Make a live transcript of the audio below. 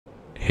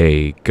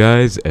Hey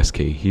guys, SK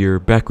here,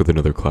 back with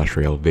another Clash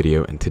Royale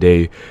video, and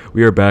today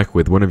we are back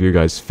with one of your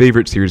guys'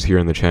 favorite series here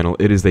on the channel.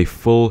 It is a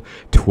full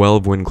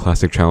 12-win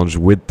classic challenge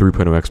with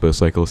 3.0 Xbow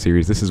Cycle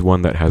series. This is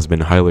one that has been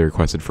highly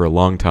requested for a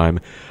long time.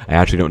 I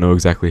actually don't know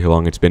exactly how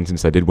long it's been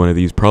since I did one of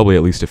these, probably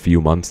at least a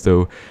few months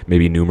though,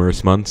 maybe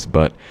numerous months,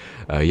 but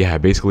yeah,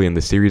 basically in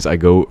the series I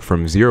go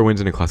from 0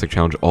 wins in a classic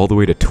challenge all the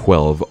way to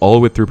 12,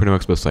 all with 3.0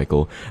 Xbow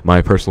Cycle,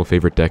 my personal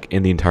favorite deck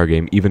in the entire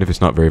game, even if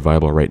it's not very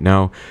viable right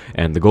now.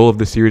 And the goal of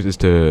this series is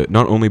to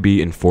not only be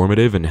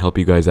informative and help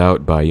you guys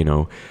out by,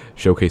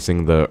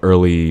 showcasing the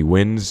early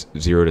wins,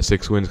 0 to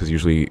 6 wins, because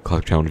usually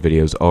classic challenge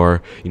videos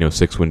are,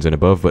 6 wins and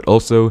above, but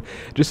also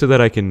just so that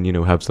I can,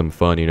 have some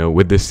fun,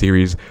 with this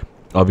series.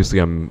 Obviously,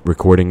 I'm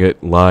recording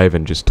it live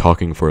and just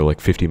talking for like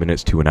 50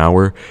 minutes to an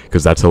hour,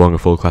 because that's how long a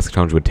full classic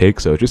challenge would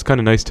take. So it's just kind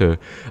of nice to,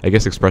 I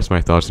guess, express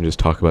my thoughts and just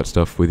talk about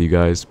stuff with you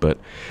guys. But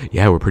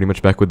yeah, we're pretty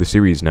much back with the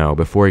series now.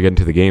 Before I get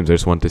into the games, I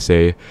just want to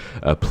say,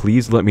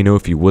 please let me know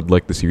if you would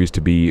like the series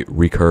to be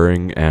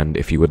recurring and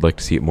if you would like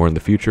to see it more in the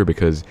future,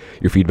 because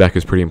your feedback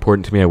is pretty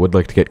important to me. I would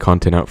like to get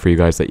content out for you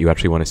guys that you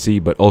actually want to see.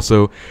 But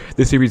also,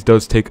 this series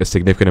does take a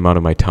significant amount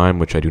of my time,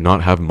 which I do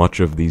not have much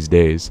of these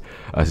days,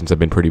 since I've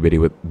been pretty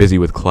busy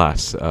with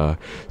class.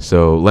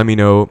 So let me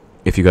know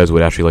if you guys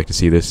would actually like to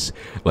see this,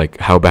 like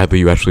how badly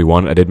you actually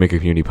want it. I did make a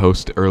community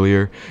post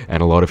earlier,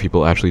 and a lot of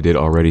people actually did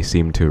already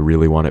seem to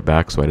really want it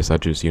back, so I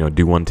decided to just,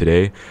 do one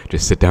today,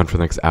 just sit down for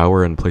the next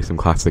hour and play some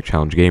classic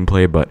challenge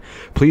gameplay. But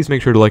please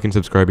make sure to like and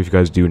subscribe if you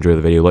guys do enjoy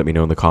the video. Let me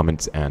know in the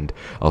comments, and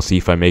I'll see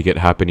if I make it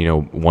happen,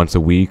 once a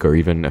week or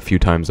even a few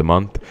times a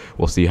month.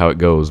 We'll see how it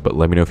goes, but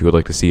let me know if you would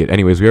like to see it.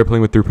 Anyways, we are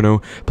playing with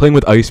 3.0, playing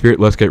with Ice Spirit.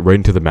 Let's get right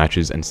into the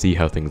matches and see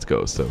how things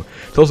go. So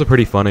it's also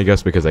pretty fun, I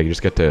guess, because I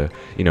just get to,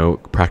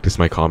 practice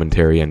my commentary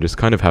and just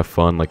kind of have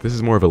fun. Like, this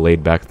is more of a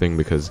laid-back thing,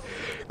 because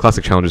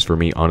classic challenges for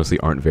me honestly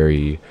aren't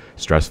very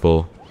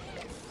stressful.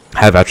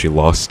 I have actually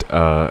lost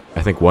I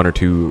think 1 or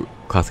 2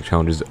 classic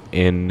challenges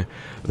in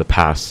the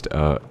past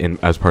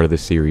as part of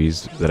this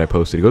series that I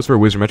posted. He goes for a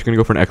wizard match. I'm going to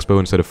go for an Xbow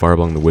instead of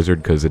fireballing the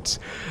wizard, because it's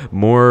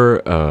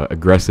more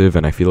aggressive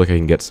and I feel like I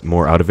can get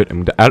more out of it.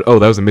 Oh,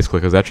 that was a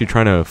misclick. I was actually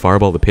trying to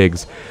fireball the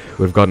pigs.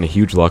 Would have gotten a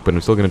huge lock, but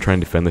I'm still going to try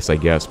and defend this, I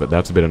guess, but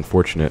that's a bit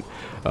unfortunate.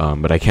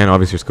 But I can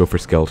obviously just go for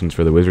skeletons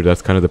for the wizard.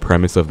 That's kind of the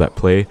premise of that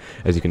play.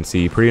 As you can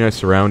see, pretty nice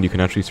surround. You can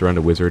actually surround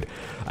a wizard.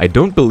 I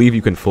don't believe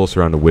you can full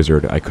surround a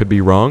wizard. I could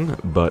be wrong,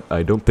 but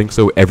I don't think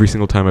so. Every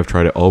single time I've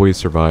tried it, always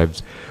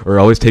survives, or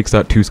always takes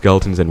out 2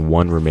 skeletons and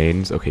 1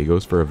 remains. Okay, he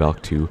goes for a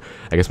Valk 2.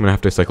 I guess I'm going to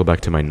have to cycle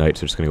back to my knight,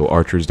 so I'm just going to go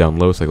archers down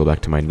low, cycle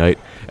back to my knight,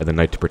 and the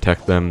knight to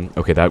protect them.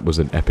 Okay, that was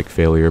an epic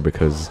failure,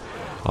 because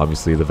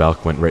obviously the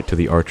Valk went right to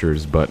the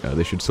archers, but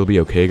they should still be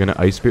okay. Gonna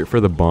Ice Spirit for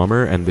the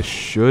bomber, and this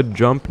should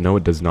jump. No,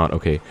 it does not.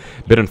 Okay,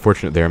 bit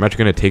unfortunate there. I'm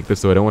actually gonna take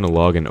this, though. I don't want to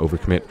log and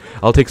overcommit.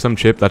 I'll take some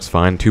chip, that's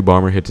fine. 2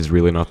 bomber hits is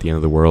really not the end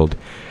of the world,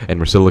 and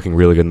we're still looking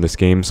really good in this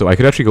game. So I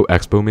could actually go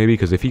Xbow maybe,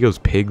 because if he goes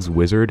pigs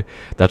wizard,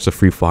 that's a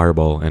free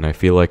fireball, and I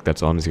feel like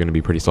that's honestly gonna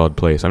be a pretty solid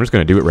play. So I'm just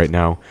gonna do it right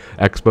now.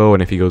 Xbow,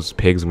 and if he goes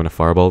pigs, I'm gonna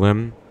fireball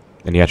them,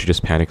 and he actually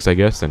just panics, I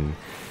guess, and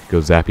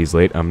goes zappies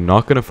late. I'm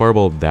not gonna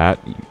fireball that.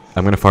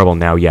 I'm going to fireball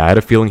now. Yeah, I had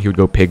a feeling he would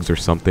go pigs or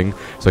something,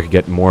 so I could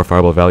get more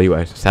fireball value.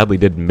 I sadly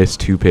did miss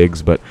 2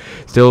 pigs, but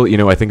still,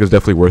 I think it was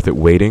definitely worth it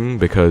waiting,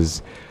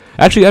 because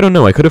actually, I don't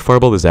know. I could have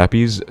fireballed the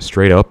zappies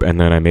straight up, and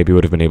then I maybe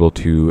would have been able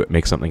to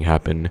make something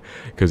happen,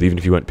 because even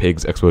if he went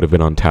pigs, X would have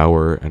been on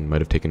tower and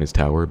might have taken his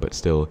tower, but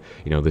still,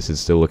 this is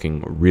still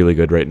looking really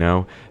good right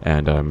now,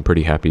 and I'm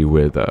pretty happy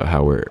with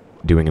how we're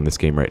doing in this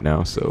game right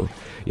now. So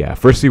yeah,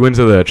 first few wins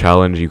of the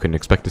challenge, you can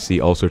expect to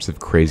see all sorts of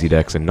crazy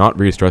decks and not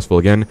very stressful.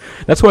 Again,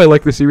 that's why I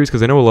like this series,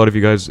 because I know a lot of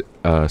you guys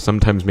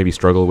sometimes maybe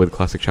struggle with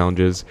classic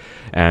challenges,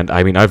 and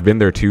I mean, I've been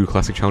there too.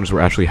 Classic challenges were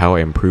actually how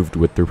I improved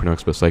with 3.0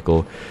 Xbow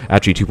Cycle,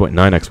 actually 2.9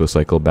 Xbow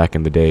Cycle back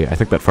in the day. I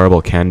think that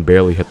fireball can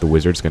barely hit the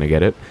wizard. It's gonna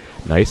get it.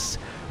 Nice.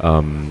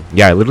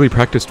 Yeah, I literally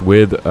practiced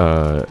with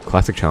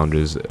classic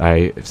challenges.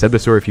 I said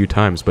this story a few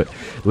times, but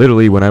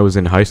literally when I was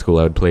in high school,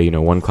 I would play,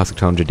 1 classic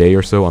challenge a day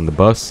or so on the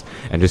bus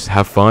and just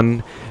have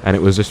fun, and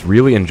it was just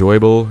really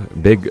enjoyable,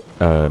 big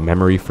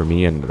memory for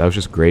me, and that was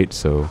just great.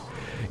 So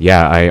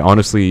yeah, I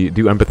honestly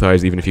do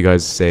empathize, even if you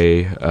guys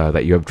say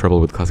that you have trouble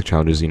with classic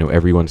challenges.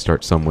 Everyone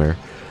starts somewhere,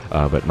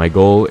 but my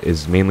goal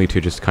is mainly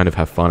to just kind of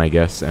have fun, I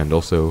guess, and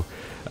also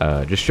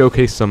just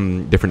showcase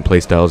some different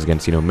playstyles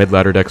against,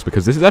 mid-ladder decks,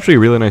 because this is actually a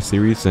really nice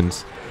series,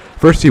 since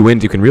first 2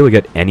 wins, you can really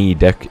get any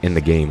deck in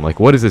the game. Like,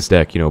 what is this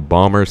deck?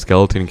 Bomber,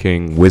 Skeleton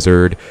King,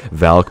 Wizard,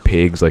 Valk,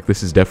 Pigs. Like,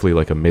 this is definitely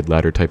like a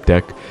mid-ladder type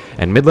deck.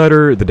 And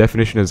mid-ladder, the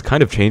definition has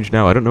kind of changed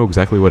now. I don't know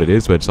exactly what it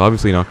is, but it's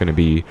obviously not going to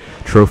be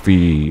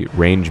trophy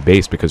range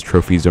based, because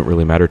trophies don't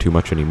really matter too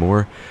much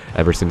anymore,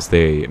 ever since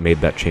they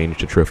made that change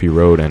to Trophy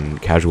Road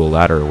and Casual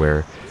Ladder,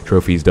 where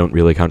trophies don't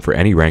really count for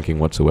any ranking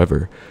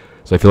whatsoever.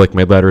 So I feel like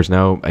mid-ladder is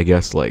now, I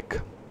guess,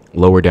 like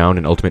lower down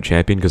in Ultimate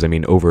Champion, because I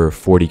mean over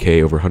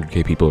 40k, over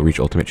 100k people reach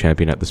Ultimate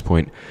Champion at this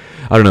point.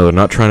 I don't know, I'm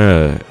not trying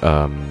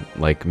to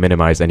like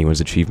minimize anyone's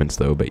achievements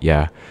though, but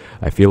yeah,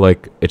 I feel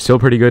like it's still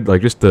pretty good.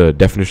 Like just the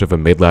definition of a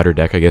mid-ladder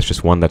deck, I guess,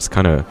 just one that's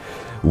kind of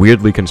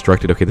weirdly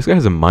constructed. Okay, this guy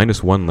has a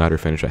 -1 ladder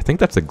finish. I think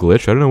that's a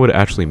glitch. I don't know what it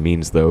actually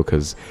means though,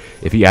 because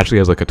if he actually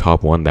has like a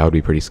top 1, that would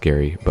be pretty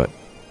scary. But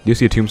you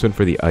see a Tombstone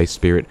for the Ice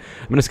Spirit.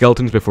 I'm going to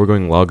Skeletons before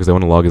going log, because I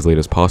want to log as late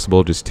as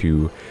possible just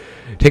to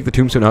take the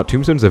Tombstone out.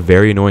 Tombstone's a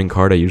very annoying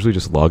card. I usually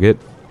just log it.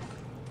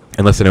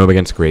 Unless I know I'm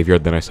against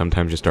Graveyard, then I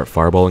sometimes just start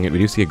fireballing it. We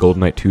do see a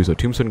Golden Knight too, so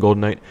Tombstone,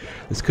 Golden Knight.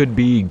 This could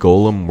be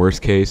Golem,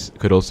 worst case.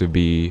 Could also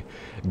be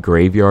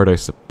Graveyard, I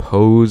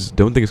suppose.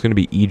 Don't think it's going to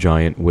be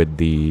E-Giant with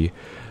the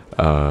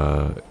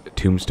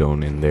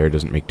Tombstone in there.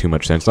 Doesn't make too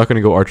much sense. Not going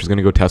to go Archer, it's going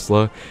to go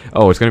Tesla.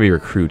 Oh, it's going to be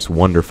Recruits.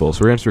 Wonderful.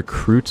 So we're going to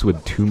Recruits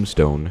with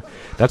Tombstone.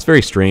 That's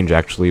very strange,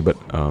 actually, but,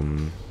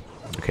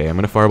 okay, I'm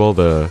going to fireball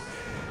the...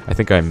 I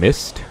think I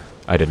missed.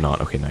 I did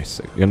not. Okay, nice.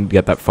 I'm going to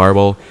get that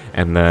fireball,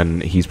 and then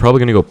he's probably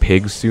going to go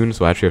Pigs soon,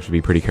 so I actually have to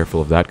be pretty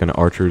careful of that. Going to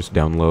Archers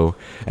down low,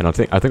 and I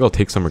think I'll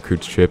take some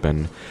Recruits chip,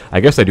 and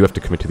I guess I do have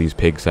to commit to these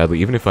Pigs, sadly.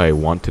 Even if I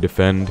want to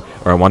defend,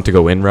 or I want to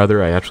go in,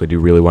 rather, I actually do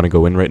really want to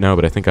go in right now,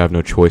 but I think I have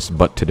no choice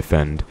but to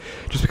defend,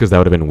 just because that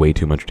would have been way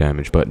too much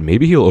damage. But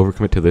maybe he'll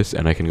overcommit to this,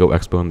 and I can go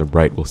Expo on the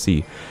right. We'll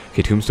see.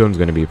 Okay, Tombstone's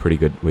going to be a pretty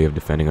good way of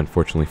defending,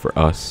 unfortunately for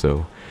us,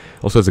 so...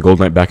 Also has a Gold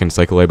Knight back in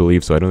Cycle, I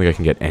believe, so I don't think I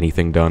can get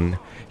anything done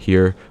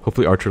here.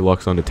 Hopefully Archer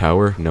locks onto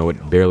Tower. No,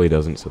 it barely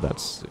doesn't, so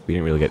that's... We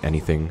didn't really get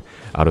anything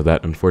out of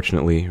that,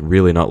 unfortunately.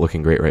 Really not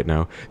looking great right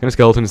now. Gonna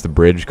Skeletons the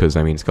bridge, because,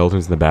 I mean,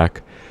 Skeletons in the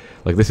back.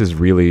 Like, this is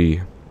really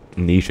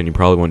niche, and you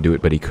probably won't do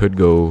it, but he could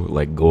go,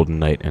 like, Golden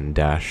Knight and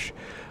dash.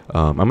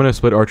 I'm going to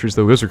split Archers,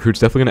 though. Goes Recruits.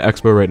 Definitely going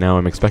to Expo right now.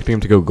 I'm expecting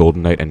him to go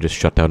Golden Knight and just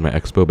shut down my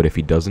Expo, but if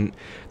he doesn't,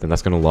 then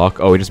that's going to lock.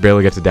 Oh, he just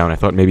barely gets it down. I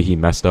thought maybe he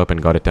messed up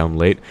and got it down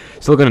late.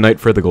 Still going to Knight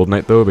for the Golden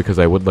Knight, though, because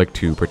I would like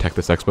to protect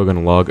this Expo. Going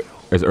to log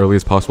as early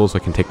as possible so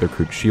I can take the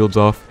Recruit shields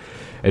off.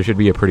 It should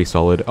be a pretty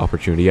solid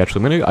opportunity.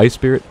 Actually, I'm going to Ice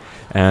Spirit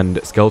and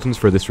Skeletons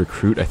for this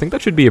Recruit. I think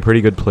that should be a pretty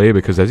good play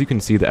because, as you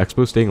can see, the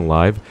Expo staying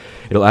alive,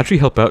 it'll actually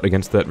help out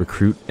against that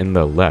Recruit in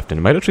the left. And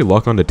it might actually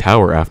lock onto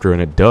Tower after, and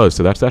it does.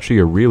 So that's actually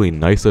a really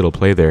nice little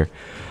play there.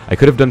 I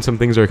could have done some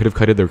things, or I could have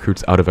kited the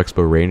Recruits out of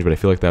Expo range, but I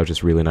feel like that was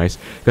just really nice.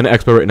 Going to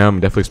Expo right now. I'm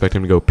definitely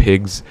expecting him to go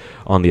Pigs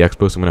on the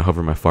Expo, so I'm going to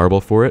hover my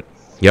Fireball for it.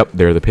 Yep,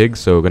 they're the Pigs,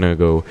 so going to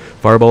go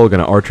Fireball,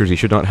 going to Archers. He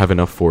should not have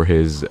enough for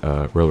his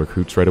Royal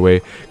Recruits right away.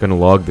 Going to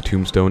log the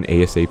Tombstone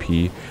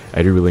ASAP.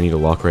 I do really need a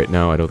lock right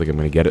now. I don't think I'm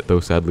going to get it, though,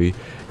 sadly.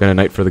 Going to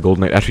Knight for the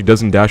Golden Knight. Actually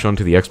doesn't dash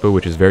onto the Expo,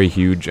 which is very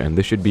huge, and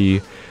this should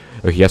be...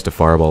 Oh, he has to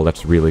Fireball.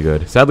 That's really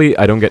good. Sadly,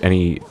 I don't get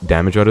any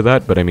damage out of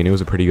that, but I mean, it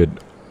was a pretty good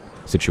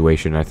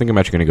situation. I think I'm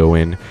actually going to go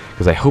in,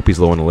 because I hope he's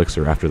low on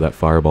Elixir after that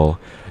Fireball.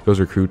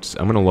 Goes Recruits.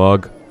 I'm going to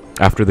log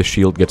after the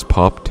shield gets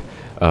popped.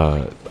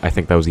 I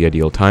think that was the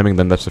ideal timing.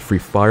 Then that's a free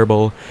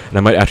Fireball, and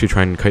I might actually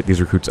try and kite these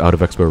Recruits out of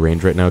Expo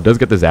range right now. It does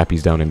get the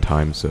Zappies down in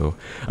time, so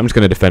I'm just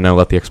going to defend now,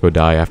 let the Expo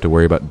die. I have to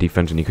worry about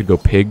defense, and he could go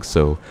Pig,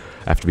 so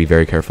I have to be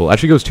very careful.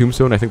 Actually goes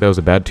Tombstone. I think that was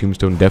a bad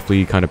Tombstone.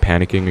 Definitely kind of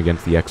panicking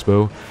against the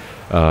Expo,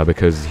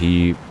 because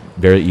he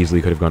very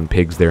easily could have gone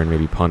Pigs there and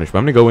maybe punished. But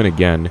I'm going to go in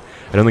again.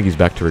 I don't think he's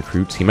back to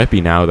Recruits. He might be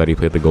now that he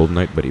played the Golden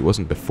Knight, but he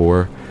wasn't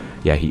before.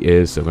 Yeah, he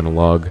is, so I'm going to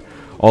log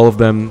all of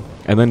them,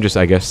 and then just,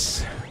 I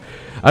guess...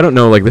 I don't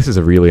know, like, this is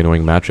a really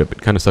annoying matchup. It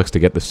kind of sucks to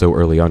get this so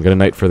early on. Gonna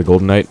Knight for the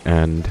Golden Knight,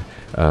 and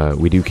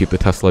we do keep the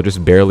Tesla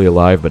just barely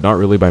alive, but not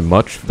really by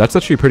much. That's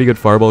actually a pretty good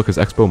Fireball, because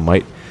Expo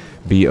might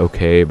be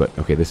okay, but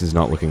okay, this is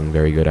not looking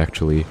very good,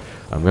 actually.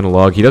 I'm gonna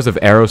log. He does have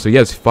arrows, so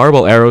yes,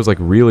 Fireball arrows, like,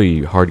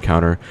 really hard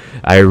counter.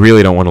 I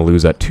really don't want to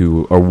lose that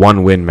 2 or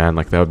 1 win, man.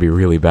 Like, that would be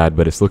really bad,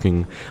 but it's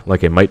looking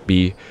like it might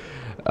be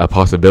a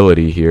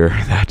possibility here.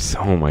 That's,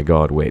 oh my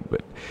god, wait,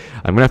 but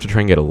I'm gonna have to try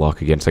and get a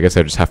lock again, so I guess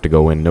I just have to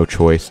go in, no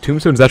choice.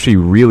 Tombstone's actually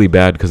really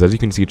bad, because as you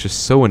can see, it's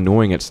just so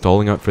annoying at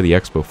stalling out for the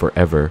Expo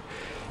forever.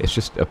 It's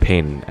just a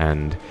pain,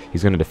 and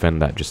he's gonna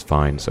defend that just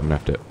fine, so I'm gonna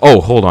have to...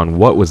 Oh, hold on,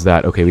 what was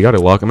that? Okay, we got a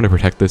lock. I'm gonna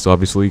protect this,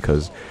 obviously,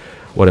 because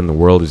what in the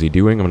world is he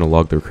doing? I'm gonna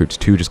log the Recruits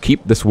too. Just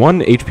keep this 1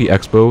 HP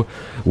Expo.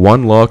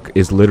 1 lock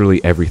is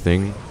literally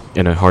everything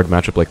in a hard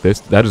matchup like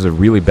this. That is a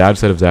really bad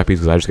set of Zappies,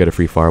 because I just get a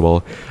free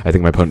Fireball. I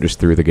think my opponent just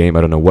threw the game.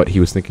 I don't know what he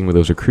was thinking with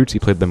those Recruits. He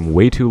played them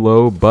way too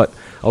low, but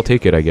I'll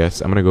take it, I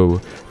guess. I'm going to go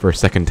for a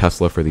second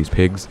Tesla for these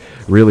Pigs.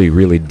 Really,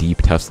 really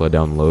deep Tesla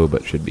down low,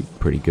 but should be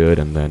pretty good.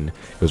 And then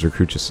those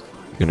Recruits just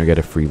going to get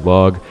a free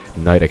log.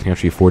 Knight, I can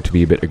actually afford to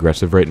be a bit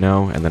aggressive right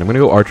now. And then I'm going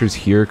to go Archers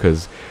here,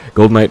 because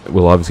Golden Knight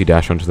will obviously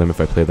dash onto them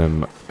if I play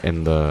them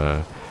in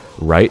the...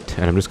 right,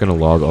 and I'm just going to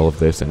log all of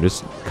this and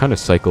just kind of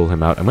cycle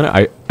him out. I'm going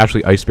to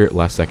actually Ice Spirit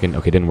last second.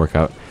 Okay, didn't work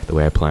out the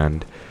way I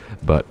planned,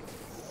 but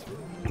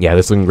yeah,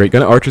 this is looking great.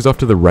 Going to Archers off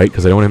to the right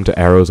because I don't want him to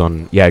arrows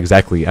on... Yeah,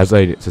 exactly. As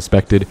I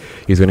suspected,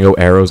 he's going to go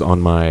arrows on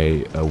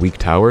my weak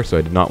tower, so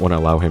I did not want to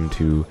allow him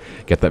to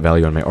get that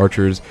value on my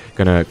Archers.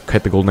 Going to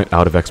cut the Golden Knight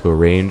out of Expo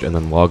range and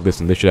then log this,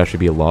 and this should actually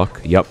be a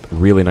lock. Yep,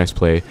 really nice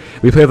play.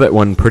 We played that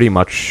one pretty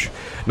much...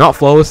 Not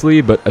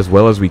flawlessly, but as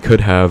well as we could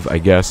have, I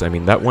guess. I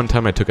mean, that one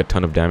time I took a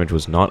ton of damage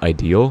was not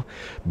ideal,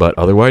 but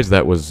otherwise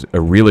that was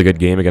a really good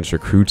game against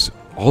recruits.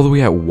 All the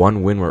way at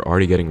 1 win, we're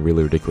already getting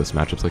really ridiculous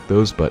matchups like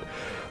those, but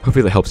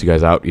hopefully that helps you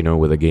guys out, you know,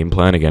 with a game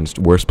plan against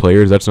worse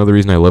players. That's another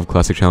reason I love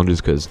classic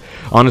challenges, because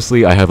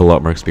honestly, I have a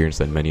lot more experience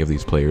than many of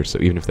these players, so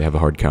even if they have a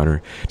hard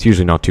counter, it's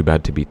usually not too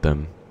bad to beat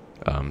them.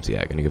 So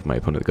yeah, I'm gonna give my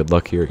opponent good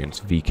luck here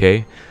against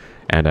VK.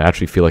 And I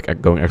actually feel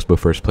like going Xbow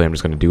first play, I'm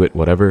just going to do it,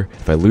 whatever.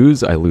 If I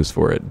lose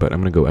for it, but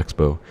I'm going to go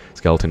Xbow.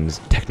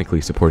 Skeleton's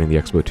technically supporting the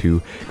Xbow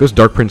too. Goes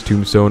Dark Prince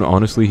Tombstone.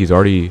 Honestly, he's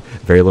already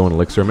very low on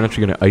Elixir. I'm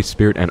actually going to Ice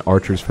Spirit and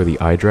Archers for the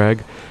eye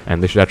drag,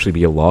 and this should actually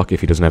be a lock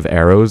if he doesn't have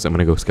arrows. I'm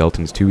going to go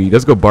Skeletons too. He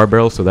does go Bar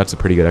Barrel, so that's a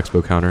pretty good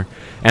Xbow counter,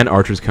 and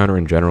Archer's counter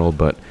in general,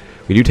 but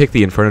we do take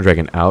the Inferno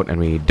Dragon out, and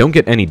we don't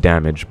get any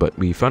damage, but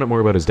we found out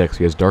more about his deck. So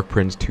he has Dark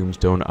Prince,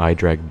 Tombstone, eye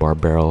drag, Bar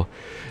Barrel,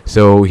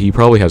 so he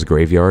probably has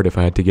Graveyard if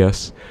I had to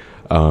guess.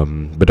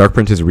 But Dark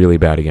Prince is really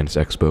bad against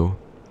Xbow,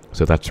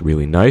 so that's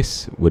really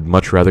nice. Would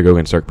much rather go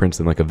against Dark Prince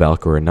than like a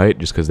Valk or a Knight,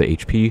 just because the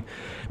HP.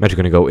 I'm actually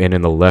going to go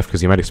in the left,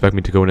 because you might expect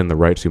me to go in the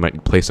right, so you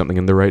might play something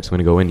in the right, so I'm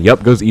going to go in.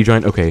 Yep, goes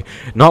E-Giant. Okay,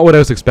 not what I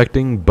was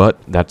expecting,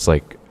 but that's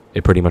like,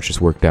 it pretty much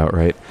just worked out,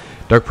 right?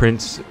 Dark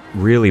Prince,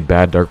 really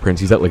bad Dark Prince.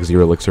 He's at like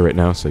 0 Elixir right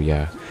now, so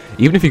yeah.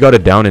 Even if he got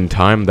it down in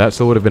time, that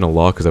still would have been a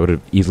lock, because I would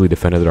have easily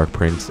defended the Dark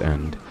Prince,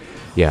 and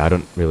yeah, I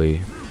don't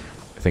really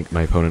think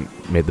my opponent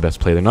made the best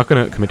play. They're not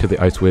going to commit to the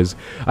Ice Wiz.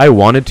 I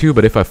wanted to,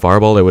 but if I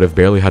fireballed, I would have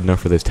barely had enough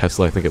for this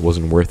Tesla. I think it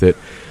wasn't worth it.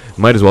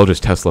 Might as well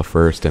just Tesla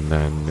first and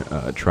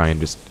then try and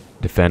just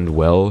defend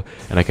well,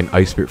 and I can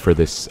Ice Spirit for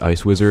this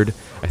Ice Wizard.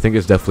 I think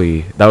it's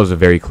definitely, that was a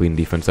very clean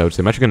defense, I would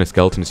say. I'm actually going to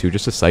Skeleton too,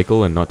 just to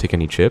cycle and not take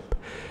any chip.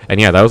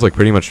 And yeah, that was like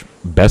pretty much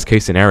best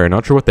case scenario.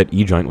 Not sure what that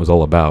E-Giant was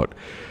all about.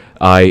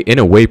 I, in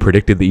a way,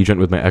 predicted the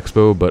E-Giant with my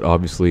Xbow, but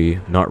obviously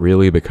not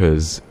really,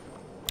 because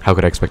how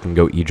could I expect him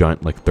to go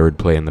E-Giant like 3rd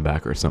play in the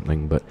back or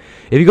something? But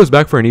if he goes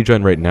back for an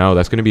E-Giant right now,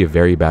 that's going to be a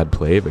very bad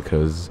play,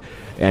 because,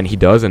 and he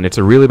does, and it's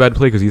a really bad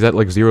play because he's at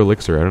like 0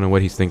 Elixir. I don't know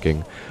what he's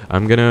thinking.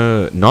 I'm going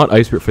to not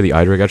Ice Spirit for the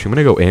eye drag. Actually, I'm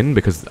going to go in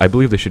because I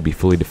believe they should be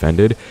fully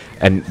defended,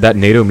 and that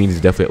NATO means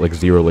he's definitely at like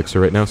 0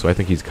 Elixir right now, so I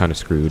think he's kind of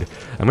screwed.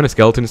 I'm going to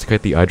Skeletons to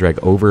kite the eye drag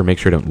over, make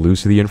sure I don't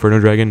lose to the Inferno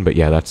Dragon, but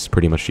yeah, that's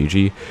pretty much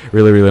GG.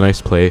 Really, really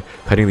nice play,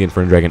 cutting the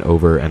Inferno Dragon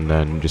over and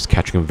then just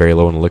catching him very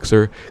low on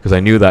Elixir, because I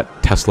knew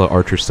that Tesla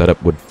Archer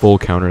setup would full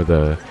counter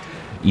the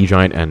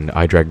E-Giant and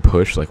eye drag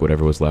push, like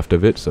whatever was left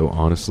of it, so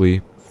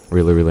honestly,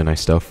 really, really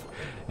nice stuff.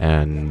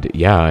 And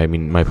yeah, I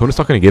mean, my opponent's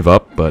not going to give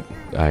up, but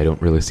I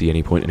don't really see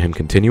any point in him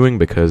continuing,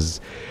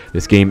 because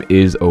this game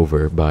is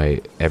over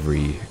by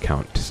every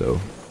count.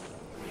 So,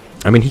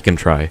 I mean, he can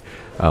try.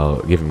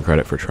 I'll give him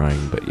credit for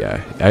trying, but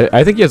yeah.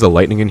 I think he has a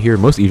Lightning in here.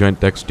 Most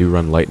E-Giant decks do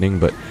run Lightning,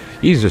 but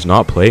he's just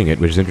not playing it,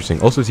 which is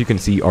interesting. Also, as you can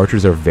see,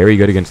 Archers are very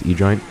good against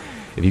E-Giant.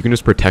 If you can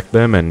just protect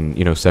them and,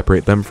 you know,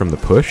 separate them from the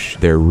push,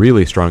 they're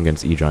really strong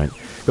against E-Giant.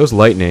 Goes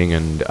Lightning,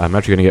 and I'm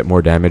actually going to get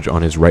more damage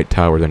on his right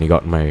tower than he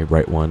got in my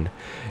right one.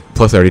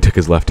 Plus, I already took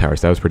his left tower,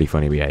 so that was pretty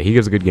funny. But yeah, he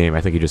gives a good game.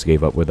 I think he just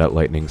gave up with that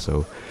Lightning,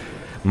 so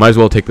might as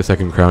well take the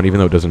 2nd crown, even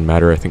though it doesn't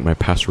matter. I think my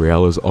past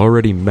Royale is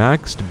already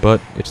maxed,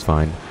 but it's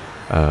fine.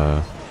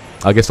 I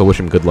guess I'll wish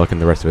him good luck in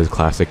the rest of his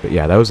Classic. But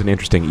yeah, that was an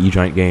interesting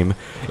E-Giant game.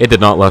 It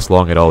did not last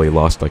long at all. He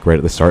lost like right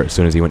at the start as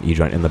soon as he went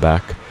E-Giant in the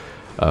back.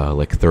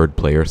 Like 3rd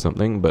play or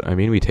something. But I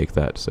mean, we take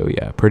that. So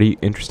yeah, pretty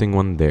interesting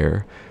one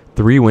there.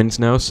 3 wins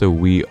now, so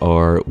we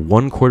are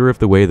 1/4 of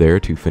the way there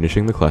to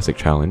finishing the Classic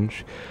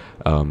Challenge.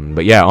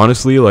 But yeah,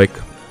 honestly, like,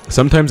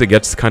 sometimes it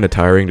gets kind of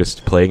tiring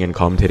just playing and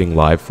commentating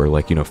live for,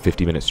 like, you know,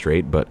 50 minutes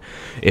straight, but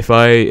if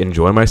I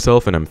enjoy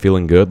myself and I'm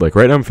feeling good, like,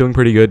 right now I'm feeling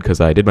pretty good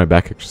because I did my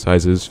back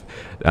exercises.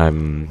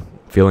 I'm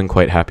feeling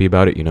quite happy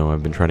about it, you know,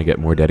 I've been trying to get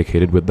more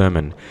dedicated with them,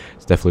 and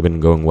it's definitely been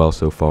going well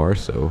so far.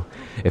 So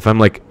if I'm,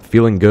 like,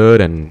 feeling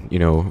good and, you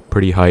know,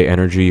 pretty high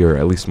energy, or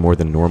at least more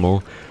than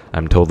normal,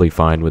 I'm totally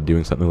fine with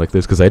doing something like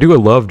this, because I do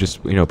love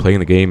just, you know, playing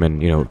the game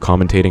and, you know,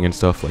 commentating and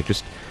stuff, like,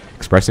 just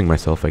expressing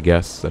myself, I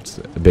guess. That's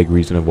a big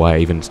reason of why I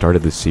even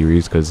started this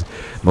series, because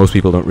most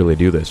people don't really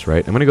do this,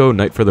 right? I'm going to go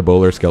Knight for the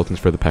Bowler, Skeletons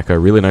for the P.E.K.K.A.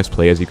 Really nice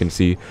play, as you can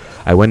see.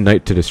 I went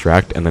Knight to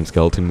distract, and then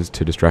Skeletons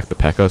to distract the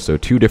P.E.K.K.A., so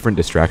 2 different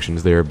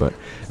distractions there, but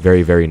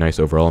very, very nice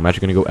overall. I'm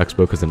actually going to go Xbow,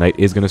 because the Knight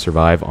is going to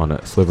survive on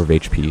a sliver of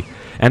HP.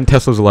 And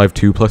Tesla's alive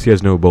too, plus he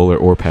has no Bowler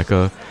or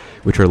P.E.K.K.A.,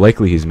 which are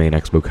likely his main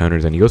Xbow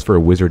counters, and he goes for a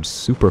Wizard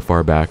super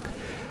far back.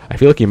 I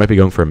feel like he might be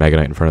going for a Mega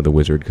Knight in front of the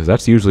Wizard, because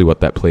that's usually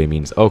what that play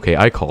means. Okay,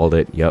 I called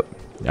it, yep.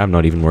 I'm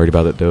not even worried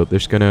about it, though. They're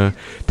just gonna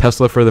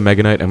Tesla for the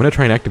Mega Knight. I'm gonna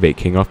try and activate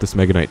King off this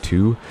Mega Knight,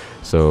 too.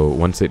 So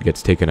once it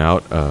gets taken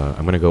out,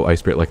 I'm gonna go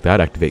Ice Spirit like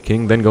that, activate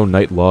King, then go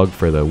Knight Log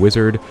for the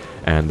Wizard,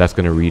 and that's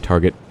gonna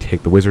retarget,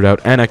 take the Wizard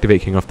out, and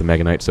activate King off the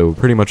Mega Knight. So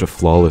pretty much a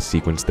flawless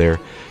sequence there.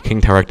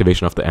 King Tower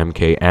activation off the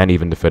MK, and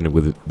even defended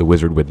with the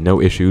Wizard with no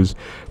issues.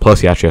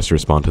 Plus, he actually has to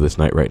respond to this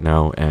Knight right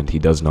now, and he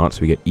does not,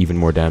 so we get even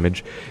more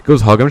damage.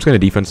 Goes Hog. I'm just gonna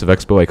defensive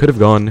Xbow. I could have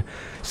gone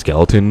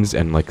Skeletons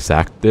and, like,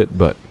 sacked it,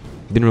 but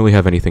Didn't really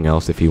have anything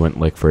else if he went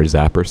like for a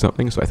zap or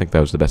something, so I think that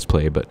was the best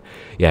play. But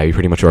yeah, he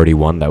pretty much already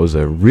won. That was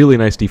a really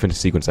nice defensive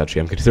sequence,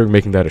 actually. I'm considering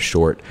making that a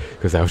short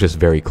because that was just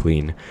very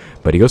clean.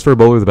 But he goes for a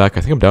bowler to the back.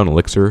 I think I'm down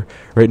elixir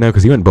right now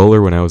because he went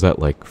bowler when I was at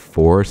like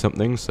 4 or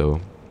something. So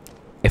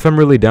if I'm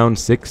really down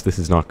 6, this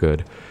is not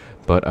good.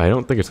 But I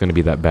don't think it's going to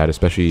be that bad,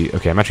 especially...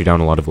 Okay, I'm actually down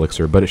a lot of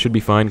elixir, but it should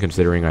be fine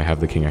considering I have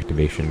the king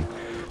activation. So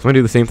I'm going to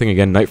do the same thing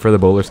again. Knight for the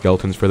bowler,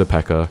 skeletons for the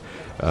P.E.K.K.A.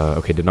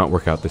 Okay, did not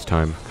work out this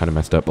time. Kind of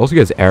messed up. Also, he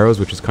has arrows,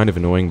 which is kind of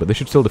annoying, but they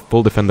should still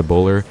full defend the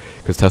bowler,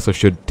 because Tesla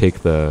should take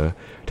the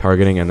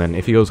targeting, and then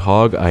if he goes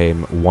hog, I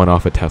am 1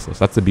 off a Tesla. So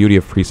that's the beauty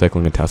of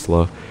pre-cycling a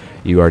Tesla.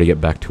 You already get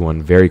back to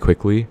 1 very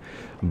quickly,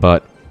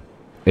 but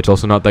it's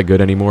also not that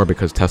good anymore,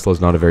 because Tesla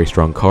is not a very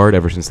strong card,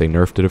 ever since they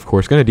nerfed it, of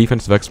course. Gonna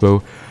defensive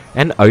Xbow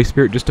and Ice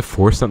Spirit just to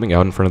force something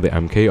out in front of the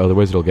MK,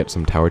 otherwise it'll get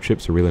some tower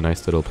chips, a really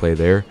nice little play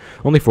there.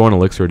 Only for 1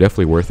 elixir,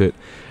 definitely worth it.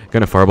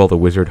 Gonna fireball the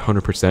wizard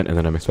 100%, and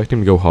then I'm expecting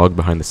to go hog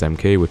behind this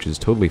MK, which is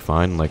totally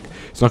fine. Like,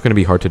 it's not gonna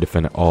be hard to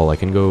defend at all. I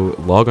can go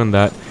log on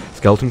that,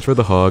 skeletons for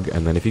the hog,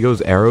 and then if he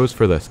goes arrows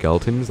for the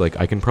skeletons, like,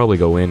 I can probably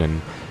go in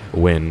and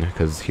win,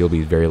 because he'll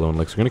be very low in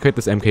elixir. We're gonna kite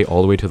this MK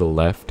all the way to the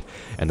left,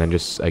 and then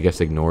just, I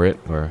guess, ignore it,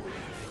 or...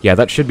 Yeah,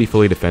 that should be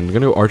fully defended.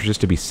 I'm gonna go archer just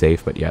to be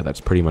safe, but yeah,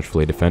 that's pretty much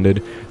fully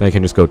defended. Then I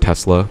can just go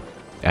Tesla,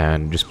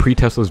 and just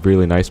pre-Tesla is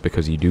really nice,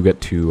 because you do get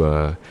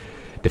to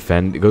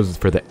defend. It goes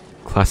for the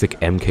classic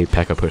MK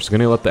P.E.K.K.A. push. So I'm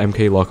going to let the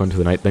MK lock onto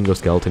the knight, then go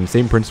skeleton.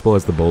 Same principle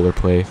as the bowler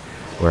play,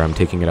 where I'm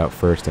taking it out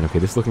first. And okay,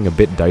 this is looking a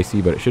bit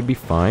dicey, but it should be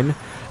fine.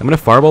 I'm going to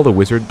fireball the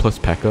wizard plus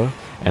P.E.K.K.A.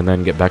 and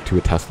then get back to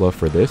a Tesla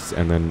for this.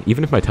 And then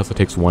even if my Tesla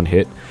takes 1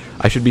 hit,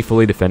 I should be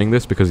fully defending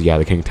this, because yeah,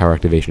 the king tower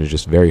activation is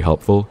just very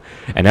helpful.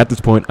 And at this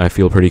point, I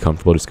feel pretty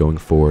comfortable just going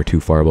for 2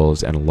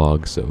 fireballs and a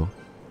log. So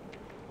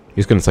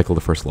he's going to cycle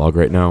the first log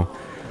right now.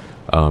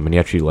 And he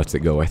actually lets it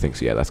go, I think.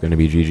 So yeah, that's going to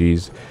be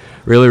GG's.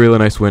 Really, really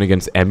nice win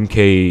against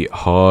MK,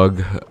 Hog,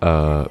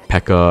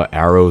 P.E.K.K.A,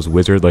 Arrows,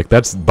 Wizard. Like,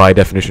 that's by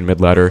definition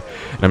mid-ladder.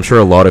 And I'm sure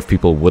a lot of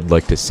people would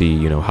like to see,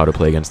 you know, how to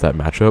play against that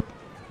matchup.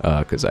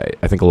 Because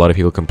I think a lot of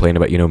people complain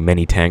about, you know,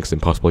 many tanks and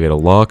possibly get a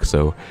lock.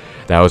 So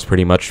that was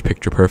pretty much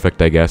picture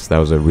perfect, I guess. That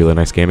was a really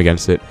nice game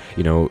against it.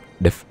 You know,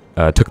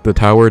 took the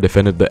tower,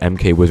 defended the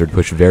MK Wizard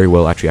push very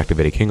well, actually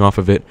activated King off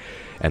of it.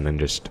 And then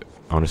just,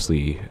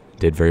 honestly,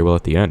 did very well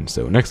at the end.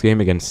 So next game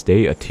against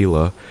Stay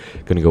Attila.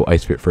 Gonna go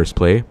Ice Spirit first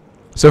play.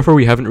 So far,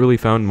 we haven't really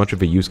found much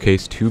of a use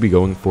case to be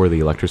going for the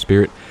Electro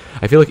Spirit.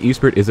 I feel like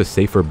E-Spirit is a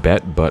safer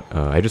bet, but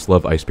I just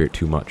love Ice Spirit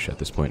too much at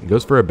this point. He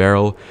goes for a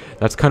barrel.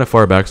 That's kind of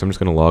far back, so I'm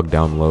just going to log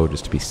down low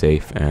just to be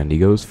safe. And he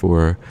goes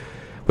for...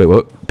 Wait,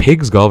 what?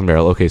 Pig's Goblin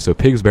Barrel. Okay, so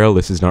Pig's Barrel,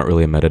 this is not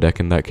really a meta deck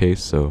in that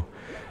case, so...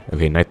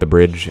 Okay, Knight the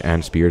Bridge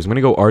and Spears. I'm going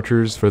to go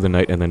Archers for the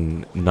Knight, and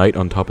then Knight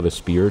on top of the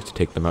Spears to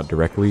take them out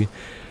directly.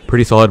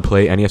 Pretty solid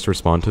play, and he has to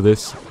respond to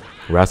this.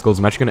 Rascals,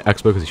 I'm actually going to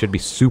Expo because he should be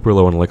super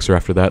low on elixir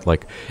after that,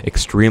 like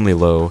extremely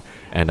low,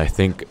 and I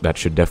think that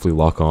should definitely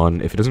lock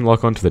on. If it doesn't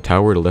lock on to the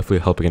tower, it'll definitely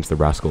help against the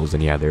Rascals,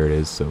 and yeah, there it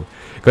is. So,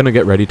 gonna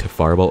get ready to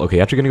fireball. Okay,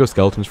 actually gonna go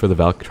skeletons for the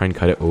Valk, try and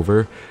cut it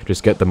over,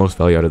 just get the most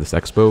value out of this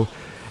Expo.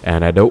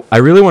 And I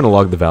really want to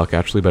log the Valk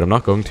actually, but I'm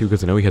not going to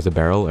because I know he has a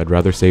barrel. I'd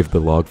rather save the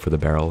log for the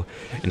barrel.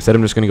 Instead,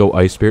 I'm just going to go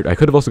Ice Spirit. I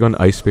could have also gone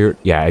Ice Spirit.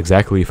 Yeah,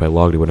 exactly. If I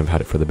logged, I wouldn't have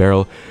had it for the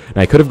barrel. And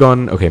I could have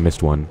gone... Okay,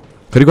 missed one.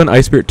 Could have gone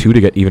Ice Spirit 2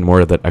 to get even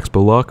more of that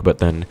Expo lock, but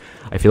then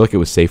I feel like it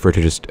was safer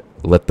to just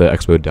let the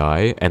Expo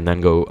die and then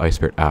go Ice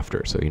Spirit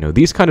after. So, you know,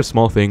 these kind of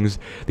small things,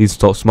 these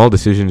small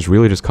decisions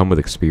really just come with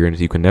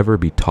experience. You can never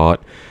be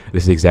taught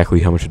this is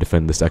exactly how much to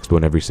defend this Expo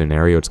in every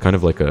scenario. It's kind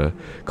of like a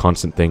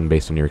constant thing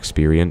based on your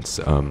experience.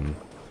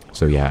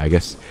 So yeah, I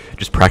guess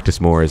just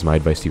practice more is my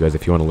advice to you guys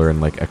if you want to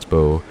learn like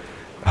Expo,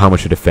 how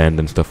much to defend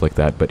and stuff like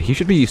that. But he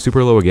should be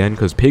super low again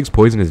because Pig's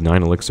Poison is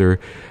 9 elixir.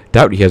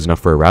 Doubt he has enough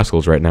for a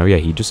Rascals right now. Yeah,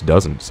 he just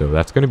doesn't. So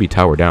that's going to be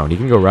tower down. He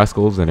can go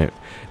Rascals and it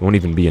won't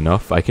even be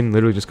enough. I can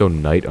literally just go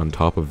Knight on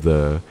top of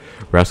the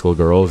Rascal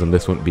Girls and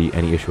this won't be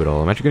any issue at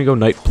all. I'm actually going to go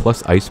Knight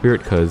plus Ice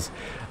Spirit because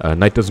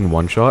Knight doesn't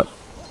one-shot,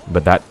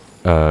 but that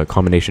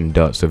combination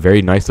does. So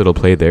very nice little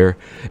play there.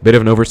 Bit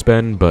of an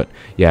overspend, but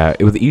yeah,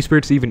 with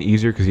E-Spirit's even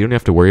easier because you don't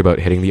have to worry about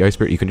hitting the Ice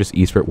Spirit. You can just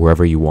E-Spirit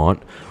wherever you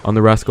want on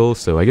the Rascals.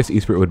 So I guess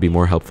E-Spirit would be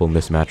more helpful in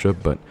this matchup,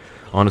 but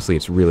honestly,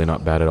 it's really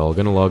not bad at all.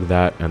 Gonna log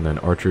that, and then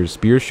Archers.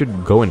 Spears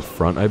should go in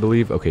front, I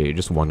believe. Okay,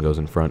 just one goes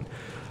in front.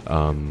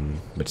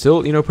 But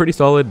still, you know, pretty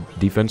solid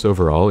defense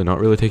overall, and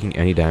not really taking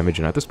any damage.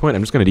 And at this point,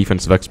 I'm just gonna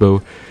defensive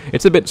Expo.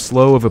 It's a bit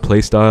slow of a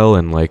playstyle,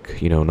 and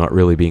like, you know, not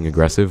really being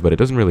aggressive, but it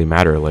doesn't really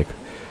matter. Like,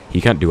 he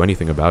can't do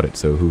anything about it,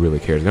 so who really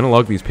cares? I'm gonna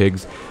log these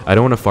pigs. I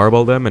don't want to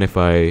fireball them, and if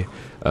I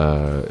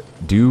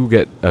do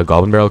get a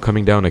Goblin Barrel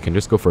coming down, I can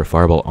just go for a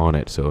fireball on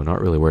it, so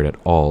not really worried at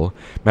all.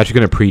 I'm actually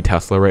gonna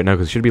pre-Tesla right now,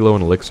 because it should be low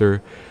on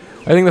elixir.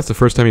 I think that's the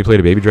first time he played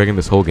a Baby Dragon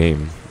this whole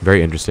game.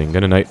 Very interesting.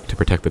 Gonna Knight to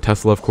protect the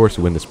Tesla, of course,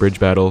 to win this bridge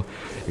battle.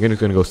 I'm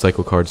just gonna go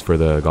Cycle cards for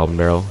the Goblin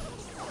Barrel.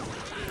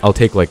 I'll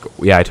take like,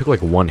 yeah, I took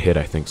like one hit,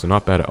 I think, so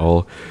not bad at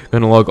all.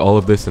 Gonna log all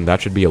of this, and that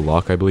should be a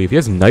lock, I believe. He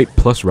has Knight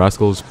plus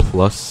Rascals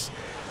plus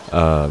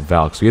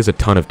Valk, so he has a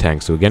ton of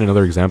tanks. So again,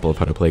 another example of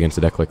how to play against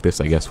a deck like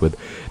this, I guess, with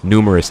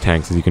numerous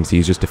tanks. As you can see,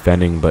 he's just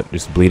defending, but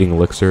just bleeding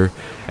Elixir,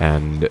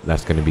 and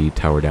that's going to be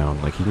tower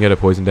down. Like, he can get a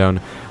poison down.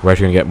 We're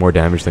actually going to get more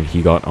damage than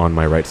he got on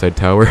my right side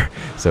tower,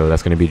 so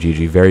that's going to be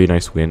GG. Very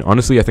nice win.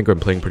 Honestly, I think I'm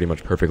playing pretty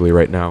much perfectly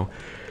right now.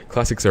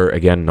 Classics are,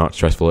 again, not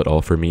stressful at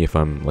all for me if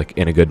I'm, like,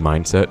 in a good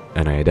mindset,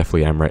 and I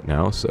definitely am right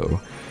now,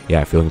 so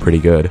yeah, feeling pretty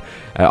good.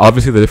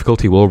 Obviously, the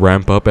difficulty will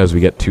ramp up as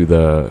we get to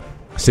the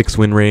 6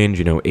 win range,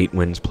 you know, 8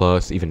 wins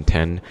plus, even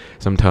 10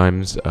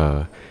 sometimes,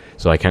 so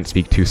I can't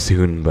speak too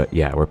soon, but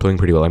yeah, we're playing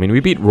pretty well. I mean,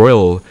 we beat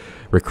Royal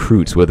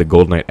Recruits with a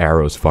Gold Knight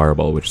Arrows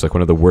Fireball, which is like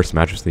one of the worst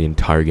matches of the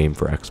entire game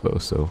for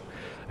Xbow, so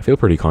I feel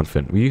pretty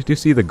confident. We do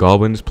see the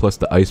Goblins plus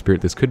the Ice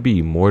Spirit. This could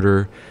be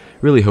Mortar.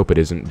 Really hope it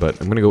isn't, but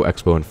I'm going to go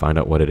Xbow and find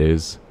out what it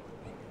is.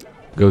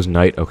 Goes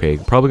Knight. Okay,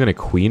 probably going to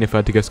Queen if I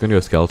had to guess. Going to go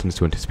Skeletons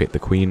to anticipate the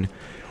Queen.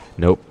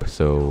 Nope,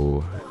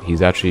 so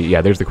he's actually,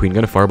 yeah, there's the Queen.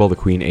 Going to Fireball the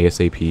Queen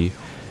ASAP.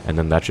 And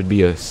then that should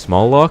be a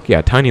small lock.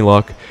 Yeah, tiny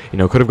lock. You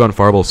know, could have gone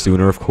Fireball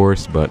sooner, of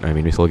course, but I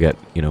mean, we still get,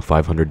 you know,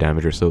 500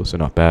 damage or so, so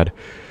not bad.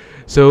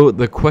 So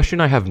the question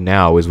I have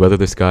now is whether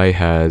this guy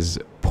has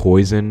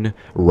Poison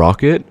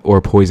Rocket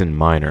or Poison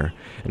Miner.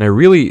 And I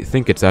really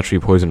think it's actually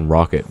Poison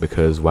Rocket,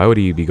 because why would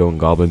he be going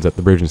Goblins at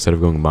the bridge instead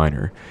of going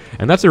Miner?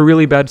 And that's a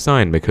really bad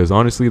sign, because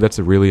honestly, that's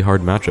a really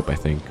hard matchup, I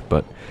think.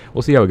 But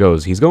we'll see how it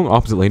goes. He's going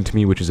opposite lane to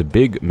me, which is a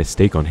big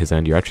mistake on his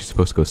end. You're actually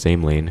supposed to go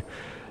same lane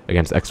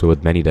against Xbow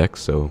with many decks,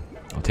 so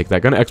I'll take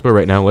that. Gonna Xbow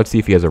right now. Let's see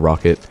if he has a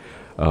Rocket.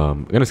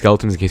 Gonna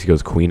Skeletons in case he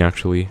goes Queen,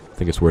 actually. I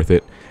think it's worth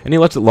it. And he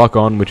lets it lock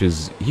on, which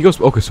is... He goes...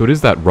 Okay, so it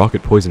is that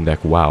Rocket Poison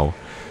deck. Wow.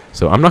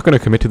 So I'm not going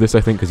to commit to this,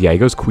 I think, because, yeah, he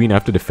goes Queen. I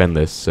have to defend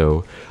this,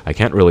 so I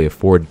can't really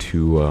afford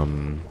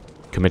to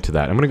commit to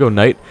that. I'm going to go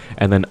Knight,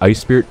 and then Ice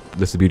Spirit.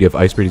 This is the beauty of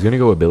Ice Spirit. He's going to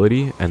go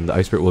Ability, and the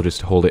Ice Spirit will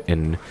just hold it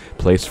in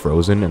place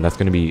frozen, and that's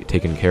going to be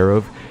taken care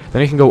of.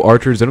 Then I can go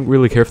Archers. I don't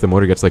really care if the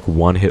Mortar gets, like,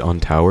 one hit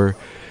on tower.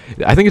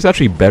 I think it's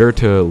actually better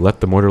to let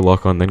the Mortar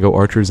lock on, then go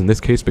Archers in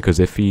this case, because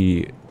if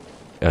he...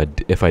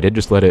 if I did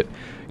just let it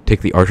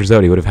take the Archers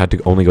out, he would have had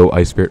to only go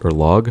Ice Spirit or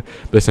Log.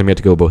 But this time he had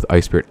to go both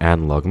Ice Spirit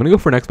and Log. I'm going to go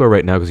for an Xbow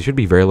right now, because he should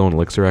be very low in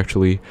Elixir,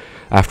 actually,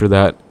 after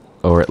that.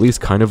 Or at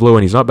least kind of low,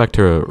 and he's not back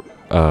to...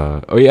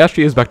 oh, he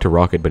actually is back to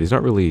Rocket, but he's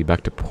not really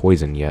back to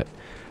Poison yet.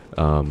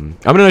 I'm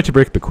going to like to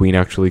break the Queen,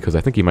 actually, because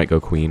I think he might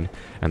go Queen.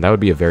 And that would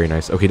be a very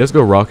nice... Okay, he does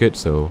go Rocket,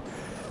 so...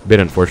 a bit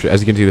unfortunate.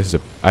 As you can see, this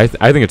is a... I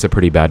think it's a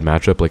pretty bad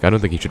matchup. Like, I don't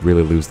think he should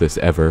really lose this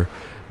ever.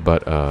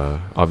 But,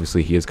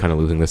 obviously, he is kind of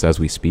losing this as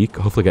we speak.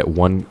 Hopefully get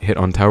one hit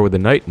on tower with the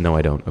Knight. No,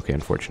 I don't. Okay,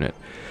 unfortunate.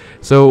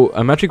 So,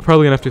 I'm actually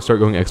probably going to have to start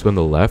going Xbow on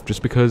the left,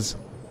 just because...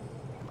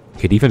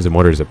 Okay, defensive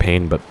Mortar is a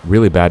pain, but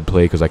really bad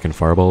play because I can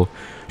Fireball.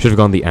 Should have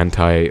gone the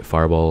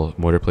anti-Fireball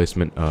Mortar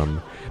placement. But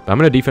I'm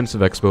going to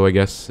defensive Xbow, I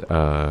guess.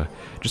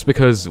 Just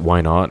because, why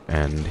not?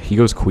 And he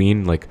goes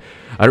Queen. Like,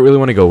 I don't really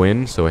want to go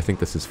in, so I think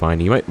this is fine.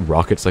 He might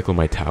Rocket Cycle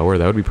my tower.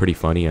 That would be pretty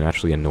funny and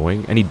actually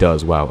annoying. And he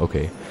does. Wow,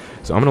 okay.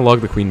 So I'm going to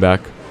log the Queen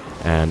back.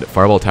 And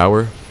Fireball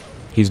Tower.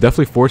 He's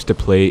definitely forced to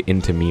play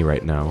into me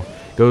right now.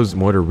 Goes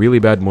Mortar, really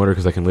bad Mortar,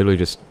 because I can literally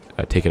just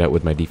take it out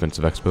with my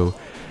defensive Xbow.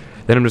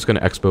 Then I'm just going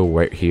to Xbow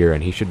right here,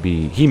 and he should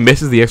be... He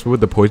misses the Xbow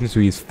with the Poison, so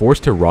he's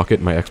forced to Rocket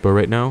my Xbow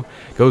right now.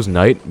 Goes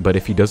Knight, but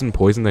if he doesn't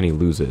Poison, then he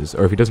loses.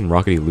 Or if he doesn't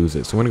Rocket, he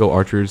loses. So I'm going to go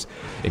Archers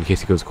in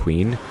case he goes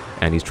Queen.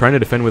 And he's trying to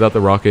defend without the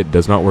Rocket.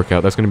 Does not work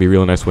out. That's going to be a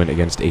really nice win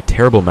against a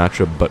terrible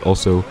matchup, but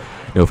also,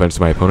 no offense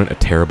to my opponent, a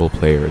terrible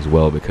player as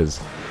well,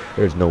 because...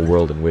 There's no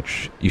world in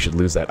which you should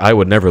lose that. I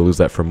would never lose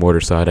that from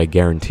Mortar side, I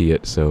guarantee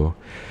it. So,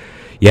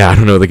 yeah, I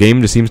don't know. The game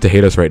just seems to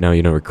hate us right now.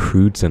 You know,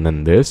 Recruits and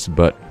then this,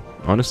 but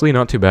honestly,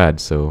 not too bad.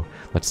 So,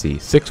 let's see.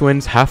 6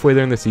 wins, halfway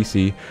there in the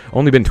CC.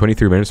 Only been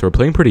 23 minutes, so we're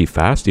playing pretty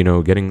fast, you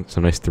know, getting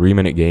some nice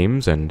 3-minute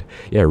games. And,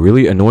 yeah,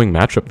 really annoying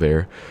matchup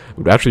there.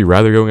 Would actually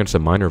rather go against a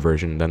Miner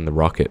version than the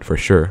Rocket, for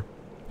sure.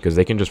 Because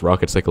they can just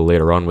Rocket Cycle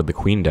later on with the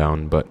Queen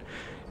down, but...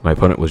 My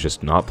opponent was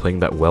just not playing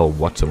that well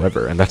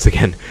whatsoever, and that's,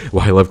 again,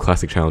 why I love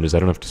classic challenges. I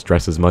don't have to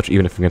stress as much,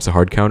 even if against a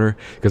hard counter,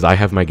 because I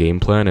have my game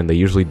plan, and they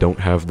usually don't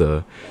have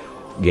the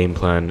game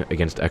plan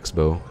against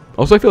Xbow.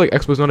 Also, I feel like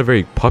Xbow's not a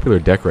very popular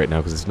deck right now,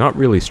 because it's not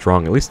really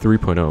strong, at least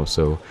 3.0,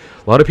 so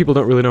a lot of people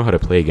don't really know how to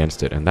play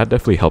against it, and that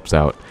definitely helps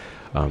out.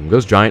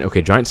 Goes Giant.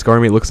 Okay, Giant Scar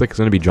Me. It looks like it's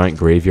going to be Giant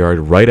Graveyard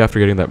right after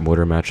getting that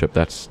Mortar matchup.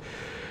 That's...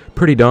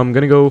 pretty dumb. I'm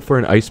going to go for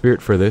an Ice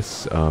Spirit for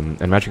this.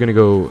 I'm actually going to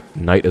go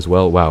Knight as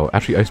well. Wow,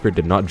 actually Ice Spirit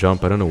did not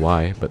jump. I don't know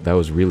why, but that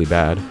was really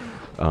bad.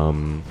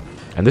 And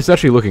this is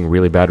actually looking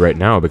really bad right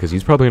now because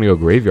he's probably going to go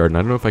Graveyard, and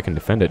I don't know if I can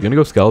defend it. I'm going to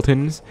go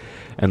Skeletons,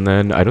 and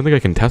then I don't think I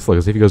can Tesla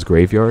because if he goes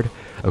Graveyard...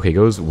 Okay,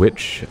 goes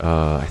Witch.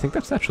 I think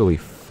that's actually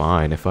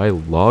fine. If I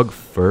log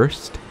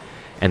first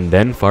and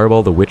then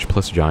Fireball the Witch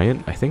plus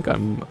Giant, I think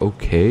I'm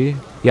okay.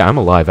 Yeah, I'm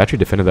alive. I actually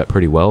defended that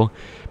pretty well.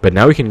 But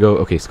now we can go...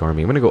 Okay, Scar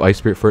Me. I'm going to go Ice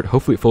Spirit for it.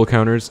 Hopefully it full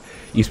counters.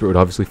 E-Spirit would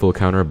obviously full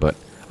counter, but...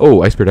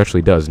 Oh, Ice Spirit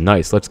actually does.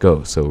 Nice, let's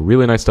go. So,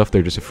 really nice stuff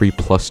there. Just a free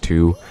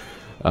 +2.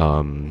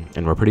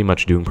 And we're pretty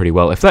much doing pretty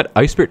well. If that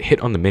Ice Spirit hit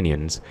on the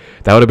minions,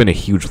 that would have been a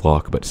huge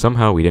lock, but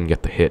somehow we didn't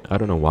get the hit. I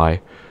don't know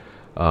why.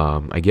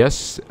 I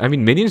guess, I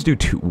mean, minions do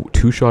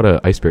two-shot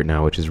a Ice Spirit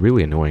now, which is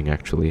really annoying,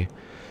 actually.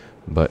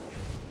 But,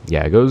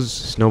 yeah, it goes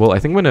Snowball. I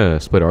think I'm going to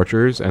split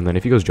Archers, and then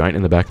if he goes Giant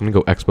in the back, I'm going to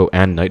go Xbow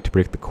and Knight to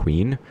predict the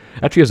Queen.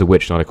 Actually, he has a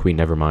Witch, not a Queen,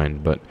 never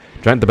mind. But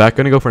Giant in the back,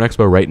 going to go for an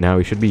Xbow right now.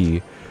 He should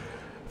be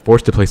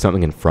forced to play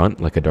something in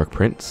front, like a Dark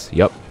Prince.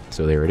 Yep,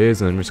 so there it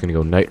is. And then I'm just going to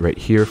go Knight right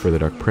here for the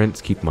Dark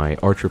Prince, keep my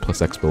Archer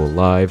plus Xbow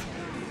alive.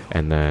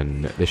 And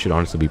then this should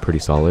honestly be pretty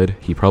solid.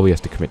 He probably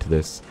has to commit to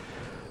this.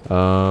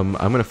 I'm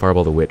going to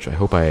Fireball the Witch. I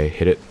hope I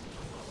hit it.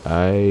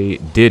 I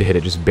did hit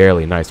it, just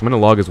barely. Nice. I'm going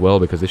to log as well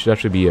because this should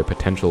actually be a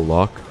potential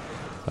lock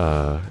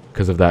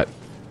because of that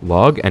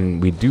log.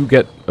 And we do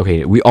get...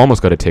 Okay, we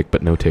almost got a tick,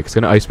 but no tick. It's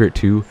going to Ice Spirit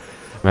 2.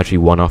 I'm actually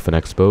 1 off an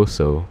Xbow,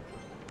 so...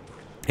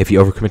 If he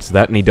overcommits to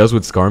that, and he does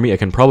with Skarmy, I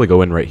can probably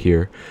go in right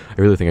here.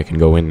 I really think I can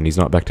go in, and he's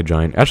not back to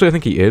Giant. Actually, I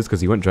think he is,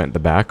 because he went Giant at the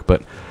back,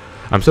 but...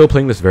 I'm still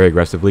playing this very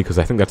aggressively, because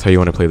I think that's how you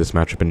want to play this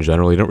matchup in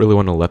general. You don't really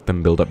want to let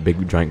them build up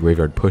big Giant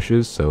Graveyard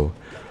pushes, so...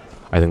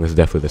 I think this is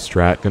definitely the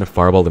strat. Gonna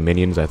Fireball the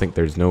minions. I think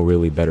there's no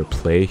really better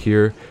play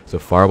here. So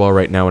Fireball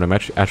right now, and I'm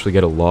actually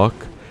get a lock.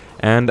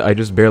 And I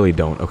just barely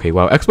don't. Okay,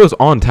 wow. Xbow's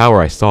on tower.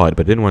 I saw it,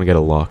 but didn't want to get a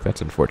lock.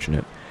 That's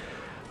unfortunate.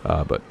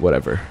 But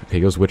whatever. Okay,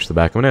 he goes Witch the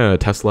back. I'm gonna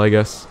Tesla, I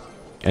guess.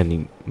 And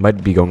he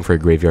might be going for a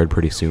Graveyard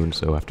pretty soon,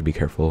 so I have to be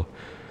careful.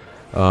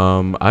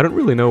 I don't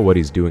really know what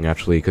he's doing,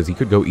 actually, because he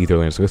could go either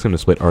lane. So I'm just gonna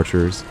split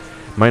Archers.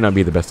 Might not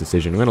be the best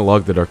decision. I'm gonna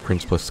log the Dark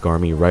Prince plus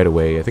Skarmy right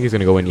away. I think he's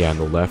gonna go in, yeah, on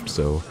the left,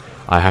 so...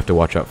 I have to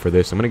watch out for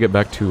this. I'm going to get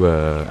back to,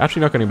 actually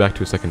not getting back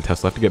to a second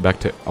Tesla. I have to get back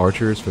to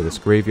Archers for this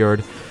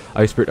Graveyard.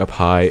 Ice Spirit up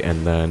high,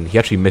 and then he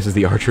actually misses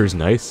the Archers.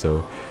 Nice,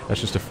 so that's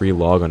just a free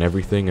log on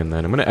everything. And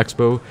then I'm going to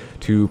Xbow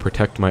to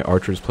protect my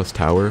Archers plus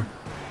Tower.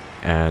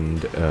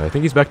 And I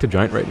think he's back to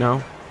Giant right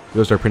now.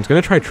 Goes Dark Prince.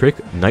 Going to try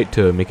Trick Knight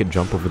to make it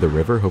jump over the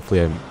river.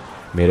 Hopefully I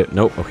made it.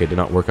 Nope. Okay, did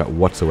not work out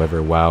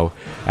whatsoever. Wow.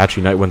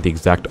 Actually, Knight went the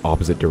exact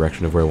opposite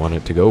direction of where I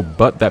wanted it to go.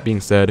 But that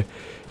being said...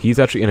 He's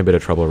actually in a bit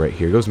of trouble right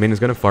here. Goes main is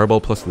going to Fireball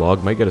plus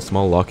log. Might get a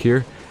small lock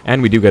here.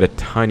 And we do get a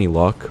tiny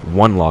lock.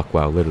 1 lock.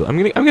 Wow, literally.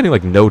 I'm getting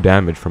like no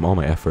damage from all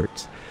my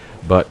efforts.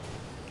 But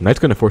Knight's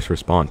going to force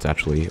response,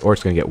 actually. Or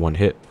it's going to get 1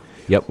 hit.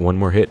 Yep, 1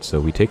 more hit. So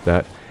we take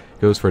that.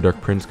 Goes for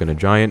Dark Prince. Going to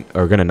Giant.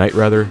 Or going to Knight,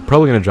 rather.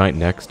 Probably going to Giant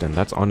next. And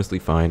that's honestly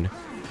fine.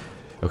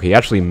 Okay, he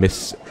actually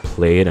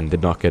misplayed and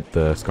did not get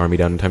the Skarmy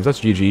down in time. So that's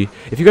GG.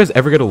 If you guys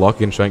ever get a lock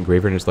against Giant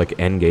Graveyard and it's like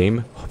end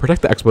game,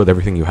 protect the Xbow with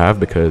everything you have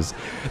because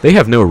they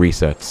have no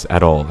resets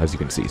at all, as you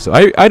can see. So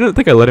I don't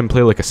think I let him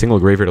play like a single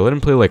Graveyard. I let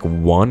him play like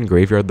 1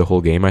 Graveyard the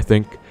whole game, I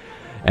think.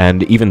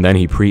 And even then,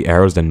 he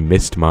pre-arrows and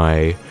missed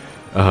my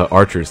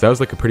Archers. That was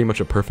like pretty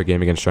much a perfect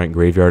game against Giant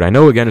Graveyard. I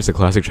know, again, it's a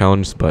classic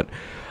challenge, but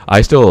I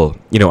still,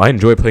 you know, I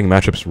enjoy playing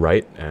matchups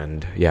right.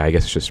 And yeah, I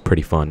guess it's just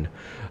pretty fun.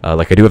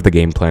 Like, I do have the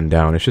game plan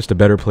down. It's just a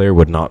better player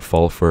would not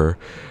fall for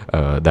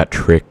that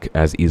trick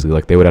as easily.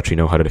 Like, they would actually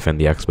know how to defend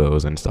the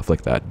Xbows and stuff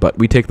like that. But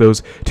we take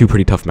those 2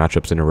 pretty tough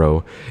matchups in a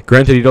row.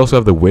 Granted, he'd also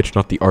have the Witch,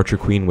 not the Archer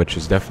Queen, which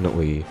is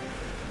definitely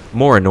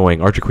more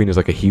annoying. Archer Queen is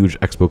like a huge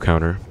Xbow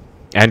counter.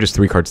 And just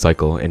 3-card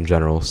cycle in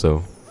general,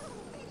 so...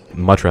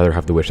 Much rather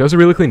have the Witch. That was a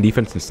really clean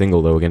defense in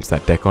single, though, against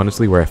that deck,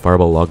 honestly, where I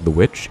Fireball logged the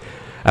Witch.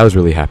 I was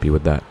really happy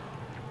with that.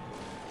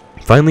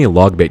 Finally, a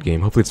log bait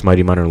game. Hopefully it's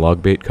Mighty Miner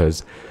log bait,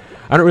 because...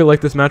 I don't really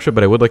like this matchup,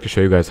 but I would like to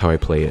show you guys how I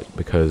play it,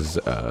 because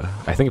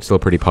I think it's still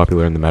pretty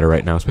popular in the meta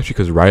right now, especially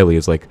because Riley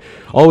is, like,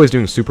 always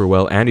doing super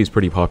well, and he's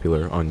pretty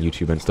popular on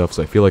YouTube and stuff,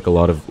 so I feel like a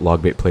lot of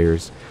logbait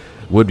players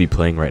would be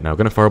playing right now.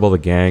 Gonna Fireball the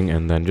gang,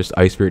 and then just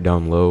Ice Spirit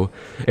down low.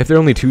 If there are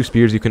only 2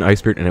 spears, you can Ice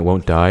Spirit and it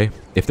won't die.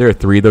 If there are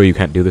 3, though, you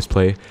can't do this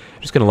play.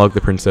 Just gonna log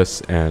the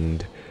Princess,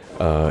 and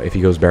if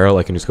he goes Barrel,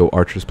 I can just go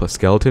Archers plus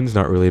Skeletons,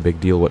 not really a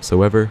big deal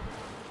whatsoever.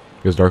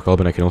 Goes Dark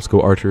Goblin, I can also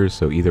go Archers,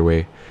 so either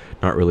way...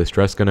 Not really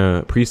stressed.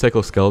 Gonna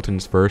pre-cycle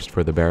Skeletons first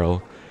for the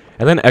Barrel.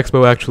 And then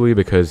Xbow, actually,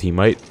 because he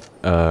might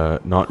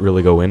not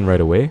really go in right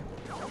away.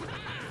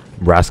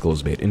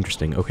 Rascal's bait.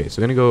 Interesting. Okay,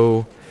 so gonna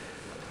go...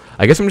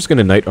 I guess I'm just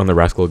gonna Knight on the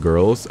Rascal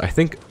Girls. I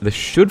think this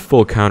should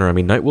full counter. I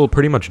mean, Knight will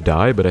pretty much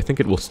die, but I think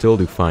it will still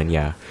do fine,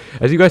 yeah.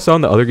 As you guys saw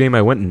in the other game,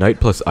 I went Knight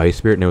plus Ice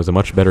Spirit, and it was a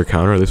much better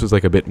counter. This was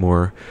like a bit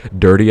more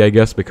dirty, I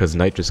guess, because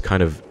Knight just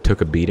kind of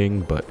took a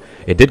beating, but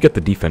it did get the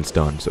defense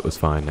done, so it was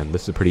fine. And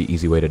this is a pretty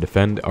easy way to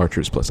defend.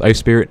 Archers plus Ice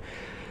Spirit.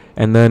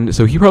 And then,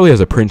 so he probably has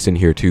a Prince in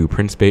here too.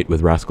 Prince bait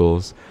with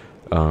Rascals.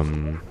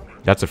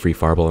 That's a free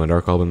Fireball and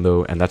Dark Goblin,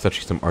 though, and that's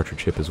actually some Archer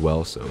chip as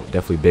well, so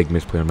definitely big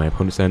misplay on my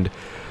opponent's end.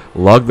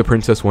 Log the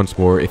Princess once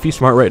more. If he's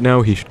smart right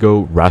now, he should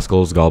go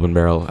Rascals, Goblin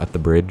Barrel at the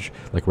bridge.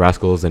 Like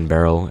Rascals and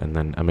Barrel, and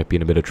then I might be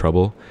in a bit of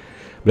trouble.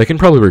 But I can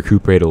probably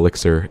recuperate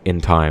Elixir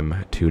in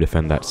time to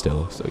defend that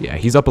still. So yeah,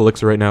 he's up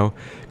Elixir right now.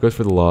 Goes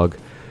for the log.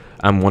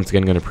 I'm once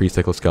again going to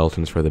pre-cycle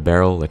Skeletons for the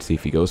Barrel. Let's see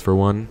if he goes for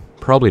one.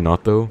 Probably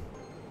not, though.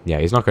 Yeah,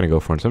 he's not going to go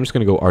for one, so I'm just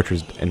going to go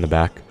Archers in the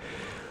back.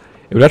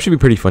 It would actually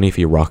be pretty funny if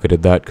he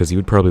rocketed that, because he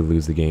would probably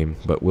lose the game,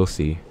 but we'll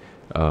see.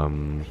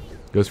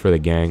 Goes for the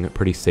gang.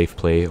 Pretty safe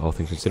play, all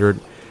things considered.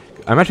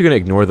 I'm actually going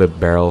to ignore the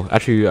Barrel.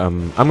 Actually,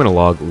 I'm going to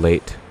log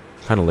late.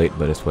 Kind of late,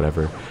 but it's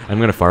whatever. I'm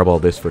going to fireball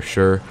this for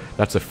sure.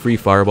 That's a free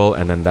fireball,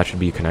 and then that should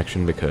be a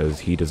connection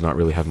because he does not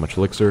really have much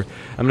elixir.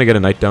 I'm going to get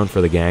a knight down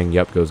for the gang.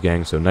 Yep, goes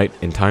gang. So knight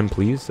in time,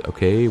 please.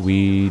 Okay,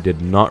 we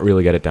did not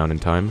really get it down in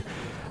time.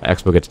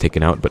 Xbow gets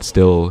taken out, but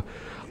still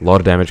a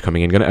lot of damage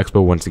coming in. Going to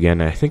Xbow once again.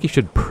 I think he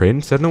should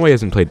Prince. I don't know why he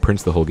hasn't played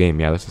Prince the whole game.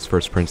 Yeah, that's his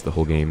first Prince the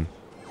whole game.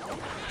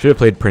 Should have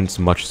played Prince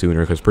much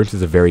sooner because Prince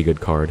is a very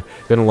good card.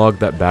 Going to log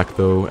that back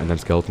though, and then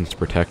Skeletons to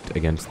protect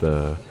against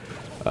the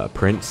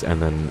Prince,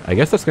 and then I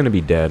guess that's going to be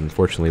dead,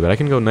 unfortunately, but I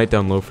can go knight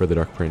down low for the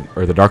Dark Prince,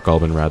 or the Dark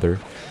Goblin, rather,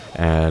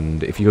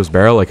 and if he goes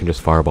barrel, I can just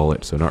fireball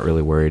it, so not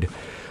really worried.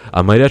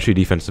 I might actually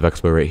defensive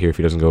Xbow right here if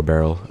he doesn't go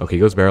barrel. Okay, he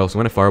goes barrel, so I'm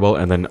going to fireball,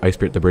 and then Ice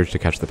Spirit the bridge to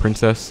catch the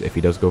Princess, if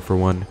he does go for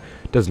one.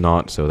 Does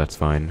not, so that's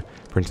fine.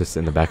 Princess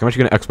in the back. I'm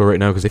actually going to Xbow right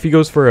now, because if he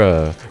goes for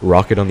a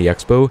Rocket on the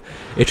Xbow,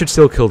 it should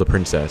still kill the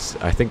Princess.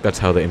 I think that's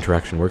how the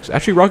interaction works.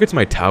 Actually, Rocket's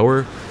my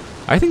tower.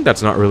 I think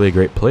that's not really a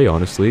great play,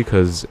 honestly,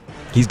 because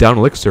he's down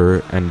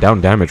elixir and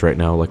down damage right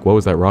now. Like, what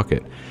was that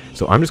rocket?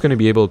 So I'm just going to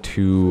be able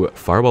to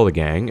fireball the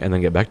gang and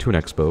then get back to an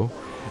Xbow.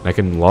 And I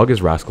can log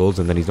his rascals,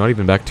 and then he's not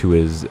even back to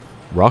his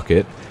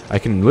rocket. I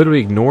can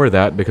literally ignore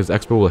that because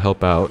Xbow will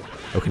help out.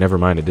 Okay, never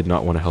mind. I did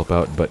not want to help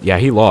out. But yeah,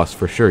 he lost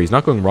for sure. He's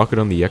not going rocket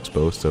on the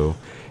Xbow, so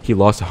he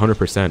lost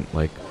 100%.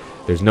 Like,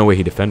 there's no way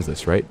he defends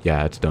this, right?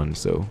 Yeah, it's done.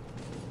 So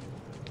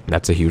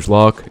that's a huge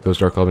lock. Goes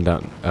Dark Goblin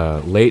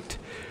down late.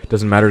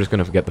 Doesn't matter, just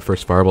going to get the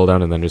first fireball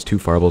down, and then just 2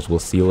 fireballs will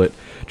seal it.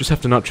 Just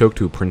have to not choke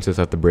to a Princess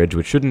at the bridge,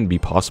 which shouldn't be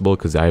possible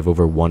because I have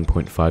over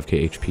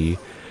 1.5k HP.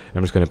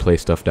 I'm just going to play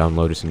stuff down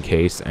low just in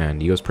case, and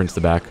he goes Prince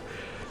the back.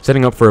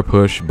 Setting up for a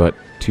push, but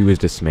to his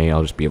dismay,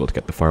 I'll just be able to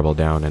get the fireball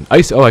down. And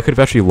Ice, oh, I could have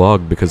actually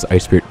logged because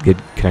Ice Spirit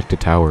did connect to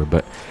tower,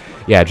 but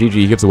yeah, GG,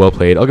 he gives a well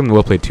played. I'll give him the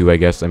well played too, I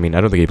guess. I mean,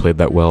 I don't think he played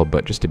that well,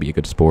 but just to be a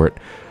good sport.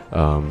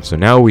 So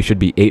now we should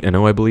be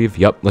 8-0, I believe.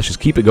 Yep, let's just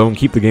keep it going,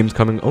 keep the games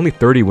coming. Only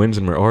 30 wins,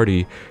 and we're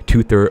already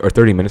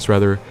 30 minutes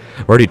rather.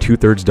 We're already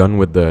 2/3 done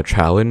with the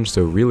challenge,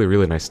 so really,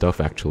 really nice stuff,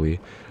 actually.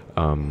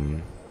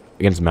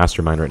 Against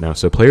Mastermind right now.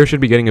 So players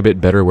should be getting a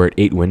bit better. We're at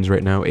 8 wins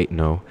right now,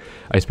 8-0.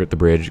 Ice Spirit the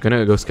bridge.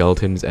 Gonna go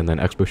Skeletons, and then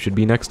Xbow should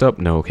be next up.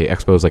 No, okay,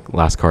 Xbow's like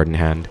last card in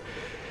hand.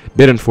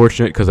 Bit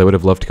unfortunate because I would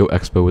have loved to go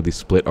Xbow with these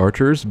split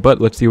archers,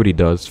 but let's see what he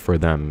does for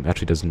them.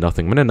 Actually does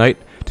nothing. I'm gonna knight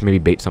to maybe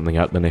bait something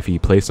out, then if he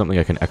plays something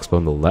I can Xbow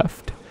on the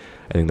left.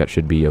 I think that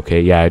should be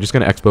okay. Yeah, just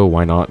gonna Xbow,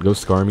 why not? Go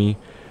Skarmy.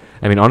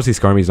 I mean, honestly,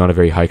 Skarmy's not a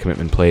very high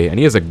commitment play, and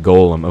he has a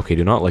Golem. Okay,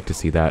 do not like to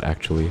see that,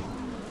 actually.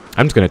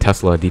 I'm just gonna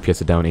Tesla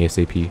DPS it down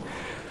ASAP.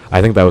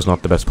 I think that was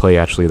not the best play,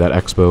 actually, that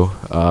Xbow,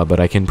 but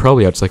I can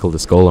probably outcycle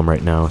this Golem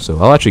right now, so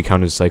I'll actually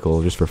count his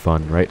cycle just for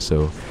fun, right?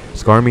 So,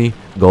 Skarmy,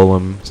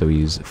 Golem, so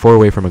he's 4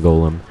 away from a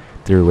Golem,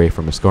 3 away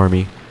from a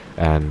Skarmy,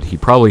 and he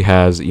probably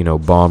has, you know,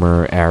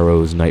 Bomber,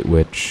 Arrows, Night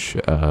Witch,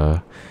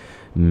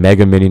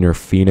 Mega Minion or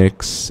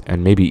Phoenix,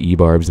 and maybe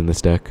E-Barbs in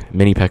this deck.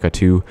 Mini P.E.K.K.A.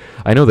 too.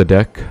 I know the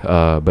deck,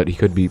 but he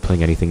could be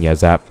playing anything. Yeah,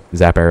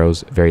 Zap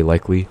Arrows, very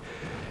likely.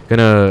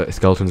 Gonna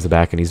Skeletons the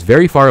back, and he's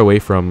very far away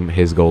from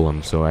his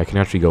Golem, so I can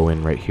actually go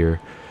in right here.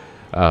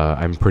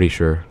 I'm pretty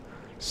sure.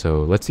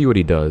 So let's see what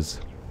he does.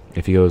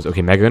 If he goes,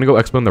 okay, Mega, gonna go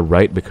Xbow on the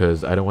right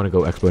because I don't want to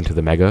go Xbow into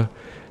the Mega.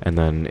 And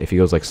then if he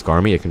goes like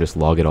Skarmy, I can just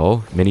log it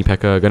all. Mini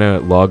P.E.K.K.A. gonna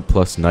log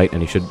plus Knight,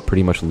 and he should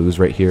pretty much lose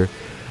right here.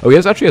 Oh, he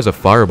actually has a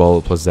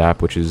Fireball plus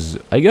Zap, which is,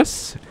 I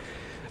guess,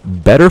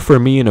 better for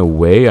me in a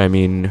way. I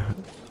mean,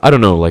 I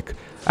don't know, like,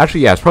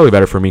 actually, yeah, it's probably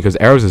better for me because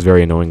Arrows is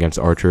very annoying against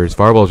Archers.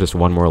 Fireball is just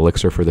 1 more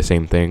elixir for the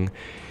same thing.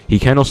 He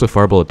can also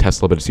Fireball a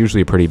Tesla, but it's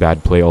usually a pretty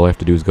bad play. All I have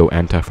to do is go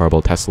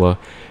anti-Fireball Tesla,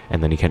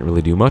 and then he can't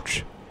really do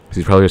much. So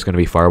he's probably just going to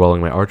be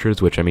Fireballing my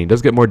Archers, which, I mean,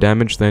 does get more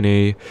damage than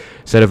a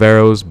set of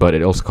Arrows, but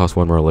it also costs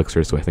 1 more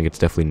elixir, so I think it's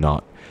definitely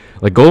not.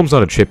 Like, Golem's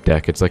not a chip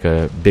deck, it's like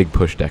a big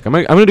push deck. I'm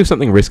going to do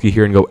something risky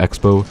here and go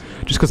Xbow,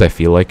 just because I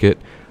feel like it.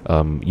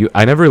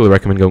 I never really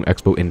recommend going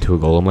Xbow into a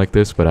Golem like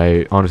this, but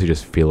I honestly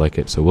just feel like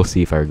it, so we'll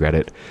see if I regret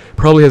it.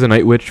 Probably has a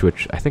Night Witch,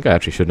 which I think I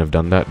actually shouldn't have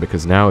done that,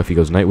 because now if he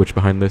goes Night Witch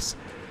behind this,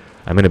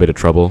 I'm in a bit of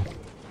trouble,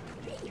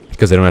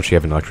 because I don't actually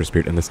have an Electro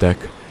Spirit in this deck.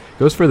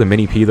 Goes for the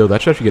Mini P, though.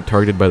 That should actually get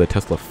targeted by the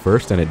Tesla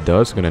first, and it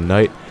does. I'm going to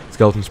Knight.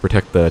 Skeletons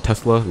protect the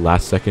Tesla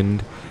last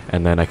second,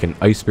 and then I can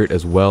Ice Spirit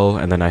as well,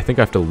 and then I think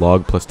I have to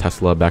log plus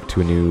Tesla back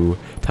to a new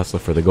Tesla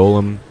for the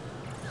Golem.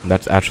 And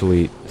that's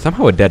actually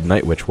somehow a dead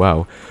Night Witch.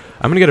 Wow.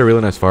 I'm going to get a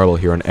really nice Fireball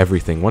here on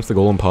everything. Once the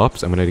Golem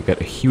pops, I'm going to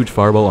get a huge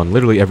Fireball on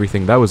literally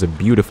everything. That was a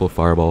beautiful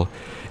Fireball,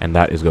 and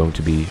that is going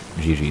to be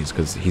GG's,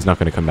 because he's not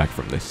going to come back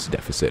from this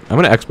deficit. I'm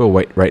going to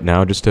Xbow right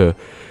now just to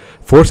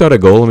force out a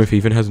Golem if he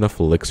even has enough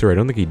elixir. I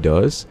don't think he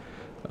does.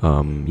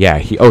 Yeah,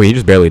 he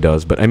just barely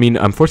does, but I mean,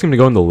 I'm forcing him to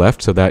go on the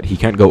left so that he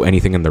can't go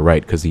anything in the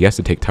right, because he has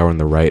to take tower on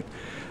the right.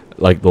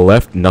 Like, the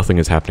left, nothing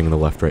is happening in the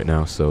left right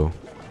now, so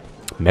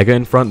Mega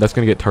in front, that's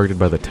going to get targeted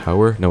by the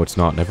tower. No, it's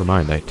not, never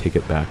mind, I take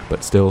it back,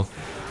 but still,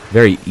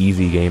 very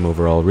easy game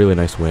overall, really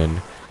nice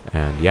win,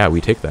 and yeah, we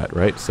take that,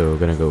 right? So,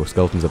 gonna go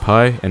Skeletons up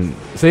high, and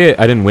say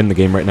I didn't win the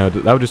game right now,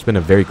 that would just been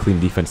a very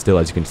clean defense still,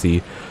 as you can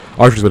see.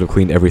 Archers would have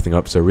cleaned everything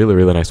up, so really,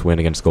 really nice win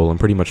against Golem.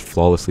 Pretty much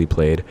flawlessly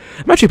played.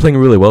 I'm actually playing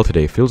really well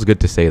today. Feels good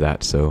to say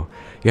that, so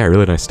yeah,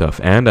 really nice stuff.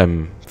 And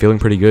I'm feeling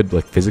pretty good,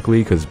 like,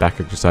 physically, because back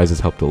exercises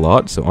helped a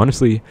lot. So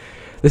honestly,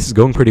 this is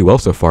going pretty well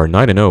so far.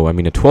 9-0. I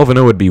mean, a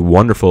 12-0 would be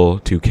wonderful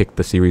to kick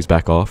the series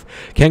back off.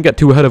 Can't get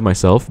too ahead of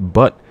myself,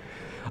 but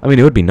I mean,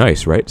 it would be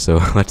nice, right? So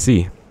let's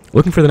see.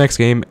 Looking for the next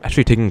game,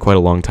 actually taking quite a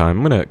long time.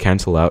 I'm going to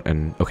cancel out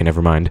and... Okay,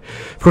 never mind.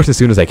 Of course, as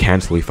soon as I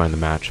cancel, we find the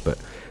match. But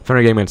found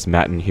our game against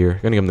Matten here.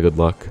 Going to give him the good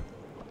luck.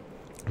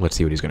 Let's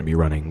see what he's going to be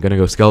running. Going to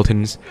go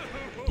Skeletons.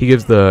 He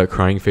gives the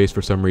Crying Face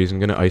for some reason.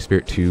 Going to Ice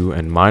Spirit 2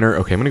 and Miner.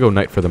 Okay, I'm going to go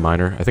Knight for the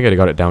Miner. I think I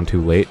got it down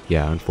too late.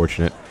 Yeah,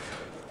 unfortunate.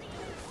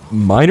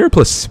 Miner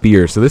plus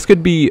Spear. So this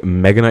could be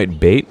Mega Knight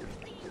bait.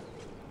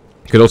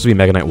 Could also be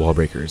Mega Knight wall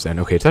breakers. And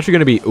okay, it's actually going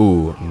to be,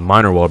 ooh,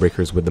 Miner wall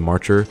breakers with the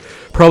Marcher.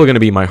 Probably going to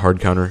be my hard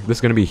counter. This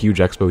is going to be a huge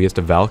Expo. He has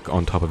to Valk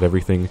on top of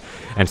everything.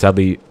 And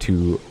sadly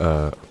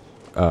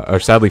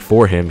sadly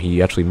for him,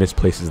 he actually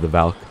misplaces the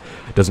Valk.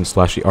 Doesn't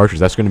slash the Archers.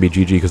 That's going to be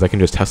GG because I can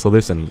just Tesla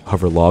this and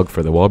hover log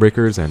for the wall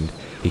breakers and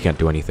he can't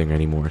do anything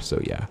anymore.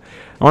 So yeah,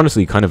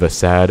 honestly, kind of a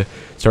sad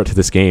start to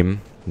this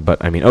game.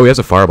 But I mean, oh, he has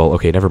a Fireball.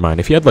 Okay, never mind.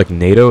 If he had like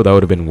NATO, that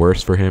would have been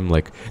worse for him,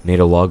 like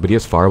NATO log. But he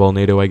has Fireball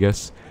NATO, I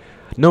guess.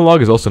 No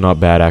log is also not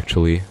bad,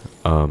 actually.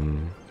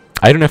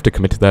 I don't have to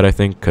commit to that, I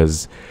think,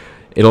 because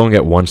it'll only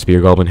get one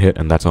Spear Goblin hit,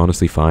 and that's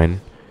honestly fine.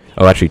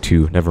 Oh, actually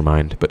 2, never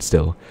mind, but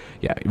still.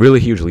 Yeah, really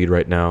huge lead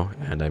right now,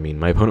 and I mean,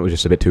 my opponent was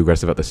just a bit too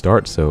aggressive at the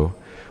start, so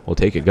we'll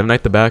take it. Gonna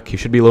Knight the back. He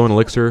should be low in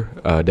Elixir,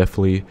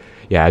 definitely.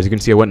 Yeah, as you can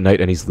see, I went Knight,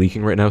 and he's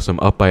leaking right now, so I'm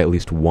up by at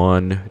least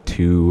 1,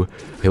 2...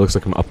 He looks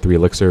like I'm up 3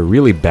 Elixir.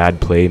 Really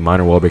bad play.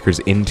 Minor wall breakers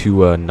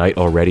into a Knight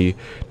already.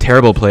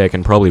 Terrible play. I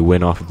can probably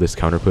win off of this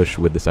counter push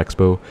with this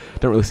Expo.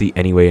 Don't really see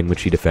any way in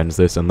which he defends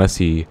this, unless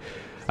he,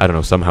 I don't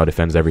know, somehow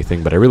defends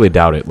everything, but I really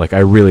doubt it. Like, I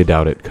really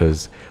doubt it,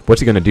 because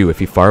what's he going to do? If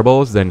he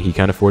Fireballs, then he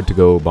can't afford to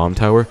go Bomb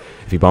Tower.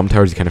 If he Bomb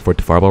Towers, he can't afford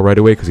to Fireball right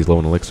away, because he's low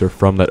in Elixir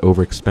from that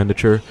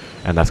Overexpenditure,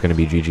 and that's going to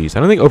be GG. So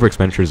I don't think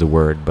Overexpenditure is a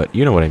word, but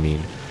you know what I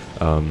mean.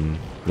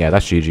 Yeah,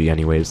 that's GG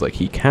anyways. Like,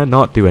 he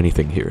cannot do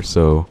anything here,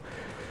 so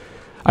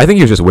I think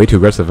he was just way too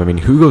aggressive. I mean,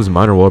 who goes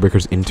Minor wall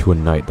breakers into a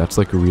Knight? That's,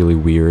 like, really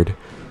weird.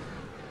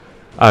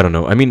 I don't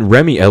know. I mean,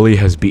 Remy Ellie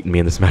has beaten me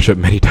in this matchup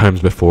many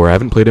times before. I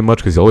haven't played him much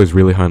because he's always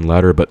really high on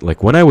ladder, but,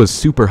 like, when I was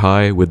super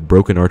high with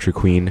Broken Archer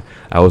Queen,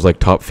 I was, like,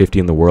 top 50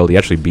 in the world. He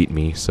actually beat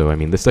me, so, I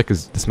mean, this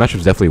matchup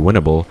is definitely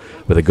winnable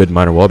with a good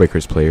Minor wall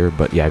breakers player,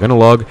 but, yeah, gonna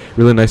log.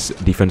 Really nice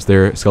defense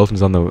there.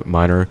 Skeletons on the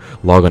Minor,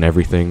 log on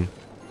everything.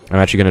 I'm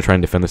actually going to try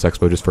and defend this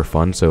Expo just for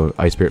fun, so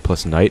Ice Spirit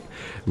plus Knight.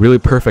 Really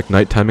perfect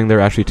Knight timing there,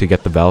 actually, to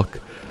get the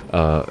Valk.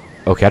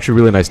 Okay, actually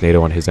really nice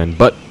NATO on his end,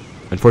 but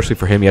unfortunately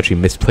for him, he actually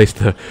misplaced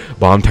the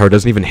Bomb Tower.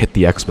 Doesn't even hit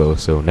the Expo,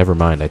 so never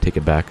mind, I take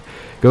it back.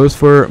 Goes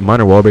for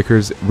Minor wall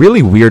breakers.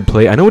 Really weird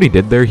play. I know what he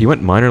did there. He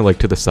went Minor, like,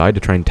 to the side to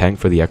try and tank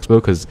for the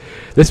Expo, because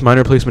this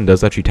Minor placement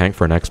does actually tank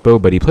for an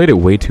Expo, but he played it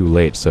way too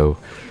late, so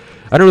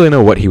I don't really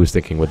know what he was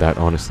thinking with that,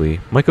 honestly.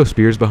 Might go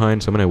Spears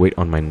behind, so I'm going to wait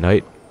on my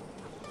Knight.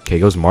 Okay,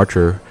 goes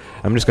Marcher.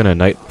 I'm just going to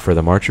Knight for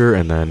the Marcher,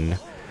 and then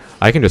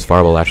I can just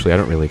Fireball, actually. I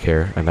don't really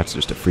care. And that's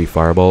just a free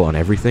Fireball on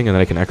everything, and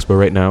then I can Expo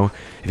right now.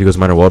 If he goes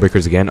Minor wall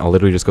breakers again, I'll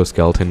literally just go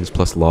Skeletons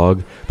plus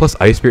Log, plus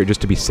Ice Spirit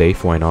just to be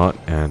safe. Why not?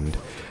 And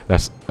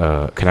that's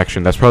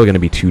connection. That's probably going to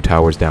be 2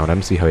 towers down. I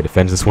don't see how he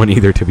defends this one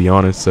either, to be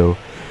honest. So,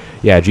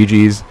 yeah,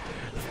 GG's.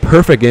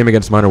 Perfect game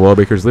against Minor wall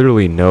breakers.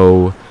 Literally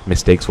no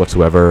mistakes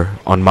whatsoever.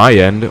 On my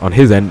end, on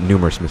his end,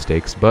 numerous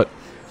mistakes, but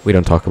we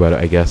don't talk about it,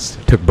 I guess.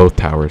 Took both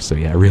towers, so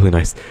yeah, really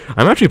nice.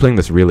 I'm actually playing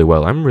this really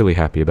well. I'm really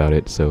happy about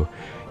it, so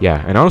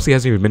yeah. And honestly, it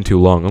hasn't even been too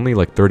long. Only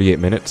like 38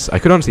 minutes. I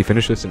could honestly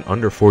finish this in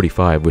under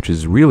 45, which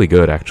is really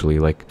good, actually.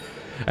 Like,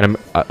 and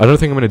another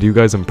thing I'm going to do,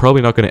 guys, I'm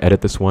probably not going to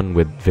edit this one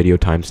with video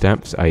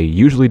timestamps. I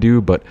usually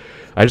do, but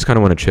I just kind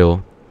of want to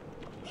chill.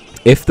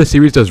 If the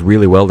series does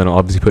really well, then I'll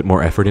obviously put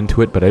more effort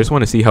into it, but I just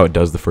want to see how it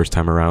does the first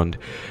time around.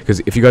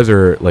 Because if you guys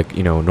are, like,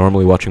 you know,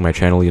 normally watching my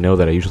channel, you know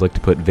that I usually like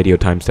to put video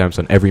timestamps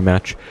on every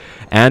match.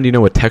 And, you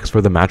know, a text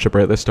for the matchup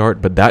right at the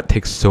start, but that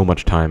takes so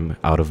much time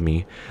out of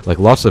me. Like,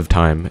 lots of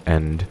time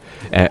and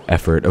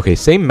effort. Okay,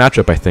 same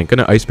matchup, I think.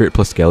 Gonna Ice Spirit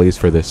plus Skellies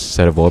for this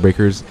set of wall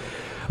breakers.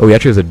 Oh, he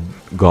actually has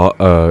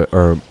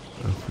a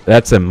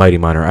that's a Mighty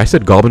Miner. I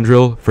said Goblin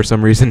Drill for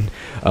some reason,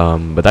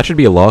 but that should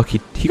be a lock.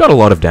 He got a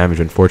lot of damage,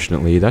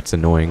 unfortunately. That's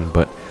annoying,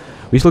 but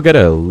we still get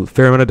a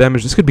fair amount of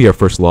damage. This could be our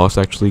first loss,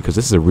 actually, because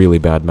this is a really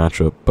bad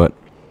matchup, but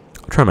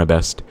I'll try my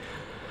best.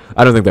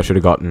 I don't think that should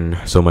have gotten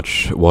so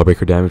much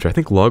wallbreaker damage. I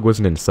think log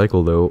wasn't in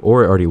cycle, though,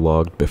 or already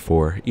logged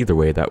before. Either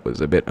way, that was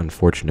a bit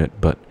unfortunate,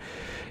 but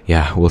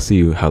yeah, we'll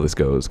see how this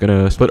goes.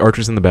 Gonna split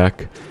archers in the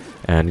back.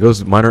 And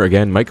goes Miner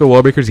again. Might go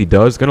wall breakers. He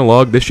does. Gonna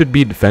log. This should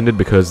be defended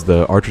because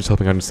the archer's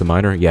helping out against the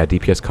Miner. Yeah,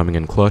 DPS coming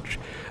in clutch.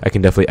 I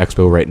can definitely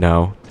Expo right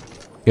now.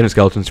 Gonna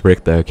Skeletons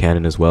break the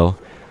cannon as well.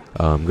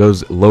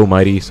 Goes low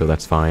Mighty, so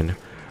that's fine.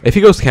 If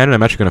he goes cannon,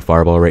 I'm actually gonna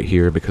Fireball right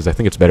here because I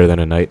think it's better than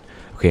a Knight.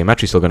 Okay, I'm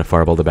actually still gonna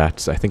Fireball the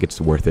bats. I think it's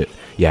worth it.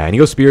 Yeah, and he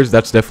goes Spears.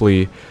 That's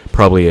definitely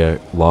probably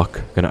a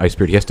lock. Gonna Ice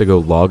Spirit. He has to go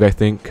log, I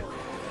think.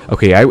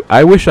 Okay,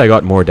 I wish I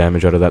got more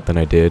damage out of that than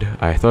I did.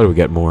 I thought it would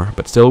get more,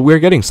 but still, we're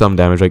getting some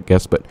damage, I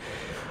guess, but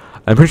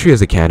I'm pretty sure he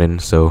has a cannon,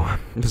 so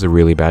this is a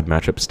really bad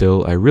matchup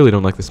still. I really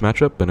don't like this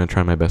matchup, and I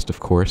try my best, of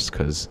course,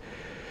 because,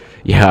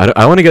 yeah,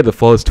 I want to get the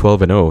flawless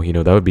 12-0, you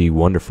know, that would be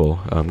wonderful.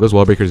 Goes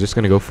Wallbreaker's just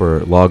going to go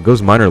for log,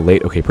 goes miner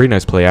late. Okay, pretty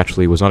nice play,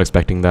 actually, was not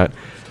expecting that.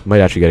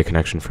 Might actually get a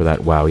connection for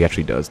that. Wow, he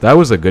actually does. That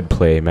was a good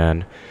play,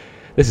 man.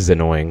 This is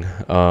annoying.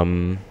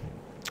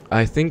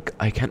 I think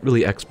I can't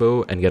really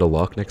Xbow and get a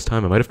lock next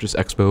time. I might have just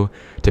Xbow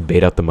to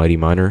bait out the Mighty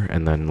Miner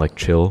and then, like,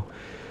 chill.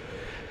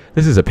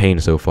 This is a pain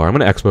so far. I'm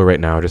going to Xbow right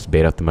now, just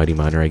bait out the Mighty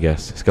Miner, I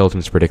guess.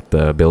 Skeletons predict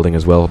the building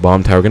as well.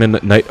 Bomb tower, going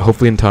to knight,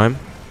 hopefully in time.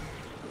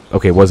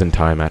 Okay, it was in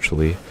time,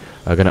 actually.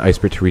 Going to Ice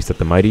Spirit to reset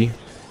the Mighty.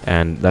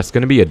 And that's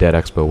going to be a dead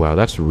Xbow. Wow,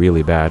 that's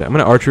really bad. I'm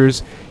going to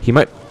Archers. He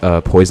might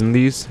poison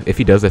these. If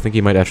he does, I think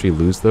he might actually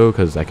lose, though,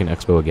 because I can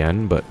Xbow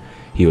again. But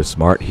he was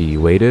smart. He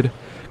waited.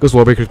 Goes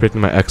Wallbreaker's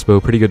predicting my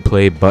Xbow. Pretty good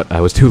play, but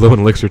I was too low in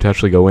Elixir to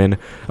actually go in.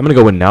 I'm going to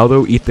go in now,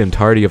 though. Eat the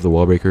entirety of the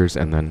Wallbreakers,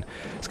 and then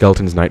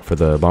Skeleton's Knight for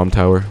the Bomb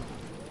Tower.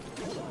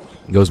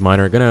 Goes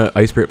Miner. Going to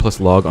Ice Spirit plus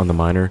Log on the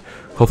Miner.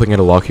 Hopefully I can get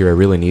a lock here. I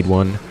really need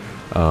one.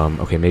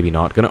 Okay, maybe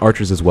not. Going to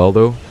Archers as well,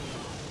 though.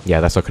 Yeah,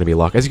 that's not going to be a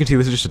lock. As you can see,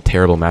 this is just a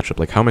terrible matchup.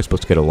 Like, how am I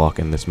supposed to get a lock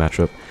in this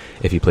matchup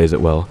if he plays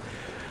it well?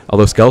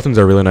 Although Skeletons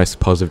are a really nice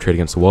positive trade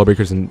against the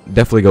Wallbreakers, and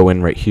definitely go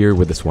in right here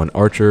with this one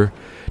Archer.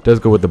 Does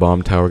go with the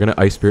Bomb Tower. Going to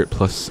Ice Spirit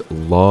plus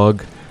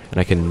Log, and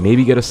I can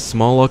maybe get a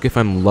small lock if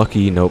I'm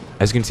lucky. Nope.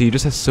 As you can see, he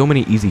just has so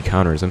many easy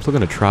counters. I'm still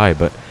going to try,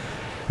 but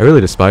I really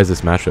despise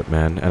this matchup,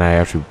 man. And I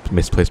actually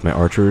misplaced my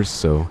Archers,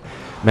 so...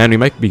 Man, we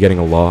might be getting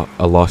a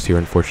loss here,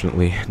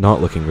 unfortunately.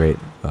 Not looking great.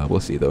 We'll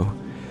see, though.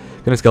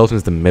 Going to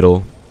Skeletons the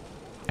middle.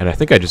 And I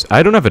think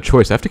I don't have a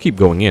choice. I have to keep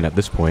going in at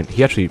this point.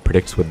 He actually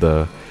predicts with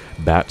the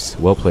bats.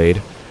 Well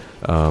played.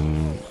 I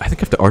think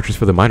I have to Archers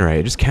for the Miner.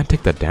 I just can't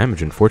take that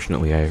damage,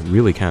 unfortunately. I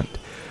really can't.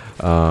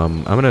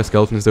 I'm going to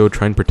Skeletons, though,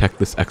 try and protect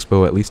this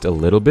Xbow at least a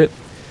little bit.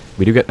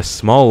 We do get a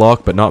small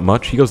lock, but not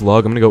much. He goes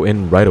log. I'm going to go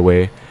in right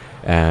away.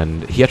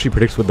 And he actually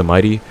predicts with the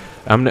Mighty.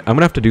 I'm going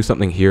to have to do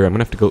something here. I'm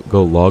going to have to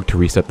go log to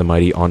reset the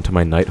Mighty onto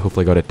my Knight.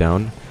 Hopefully I got it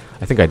down.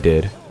 I think I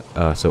did.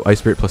 So Ice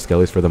Spirit plus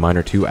Skellies for the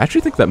Miner too. I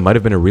actually think that might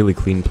have been a really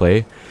clean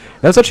play.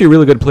 That's actually a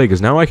really good play,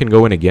 because now I can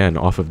go in again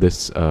off of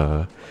this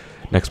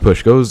next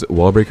push. Goes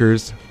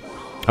Wallbreakers.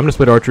 I'm going to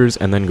split Archers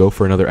and then go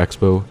for another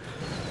Xbow.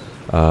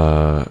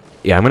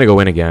 Yeah, I'm going to go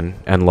in again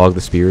and log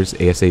the Spears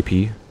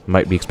ASAP.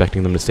 Might be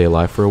expecting them to stay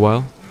alive for a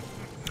while.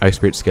 Ice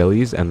Spirit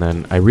Skellies, and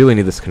then I really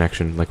need this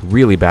connection, like,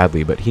 really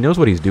badly, but he knows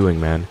what he's doing,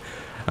 man.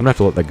 I'm going to have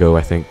to let that go,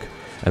 I think.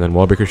 And then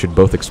Wallbreakers should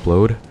both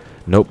explode.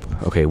 Nope.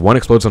 Okay, one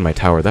explodes on my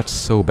tower. That's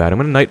so bad. I'm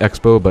going to Knight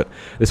Expo, but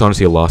this is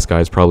honestly a loss,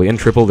 guys, probably. In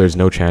triple, there's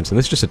no chance, and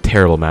this is just a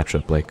terrible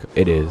matchup. Like,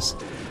 it is.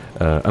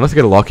 Unless I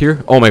get a lock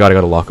here. Oh my god, I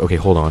got a lock. Okay,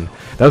 hold on.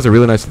 That was a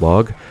really nice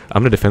log.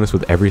 I'm going to defend this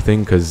with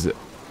everything, because,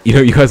 you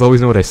know, you guys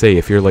always know what I say.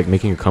 If you're, like,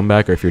 making a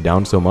comeback, or if you're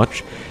down so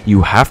much,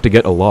 you have to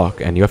get a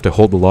lock, and you have to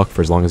hold the lock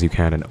for as long as you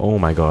can. And oh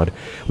my god,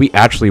 we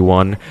actually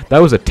won. That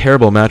was a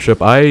terrible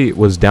matchup. I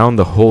was down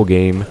the whole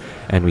game,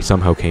 and we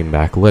somehow came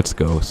back. Let's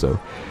go. So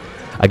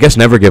I guess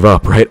never give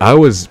up, right? I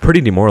was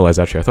pretty demoralized,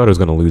 actually. I thought I was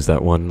going to lose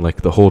that one,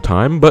 like, the whole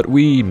time, but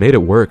we made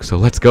it work. So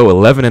let's go.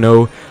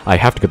 11-0. I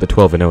have to get the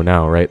 12-0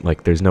 now, right?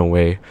 Like, there's no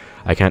way.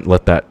 I can't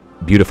let that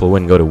beautiful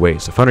win go to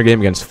waste. So final game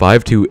against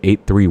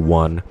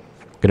 5-2-8-3-1.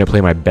 Gonna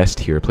play my best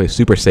here. Play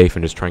super safe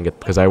and just try and get...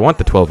 Because I want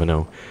the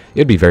 12-0.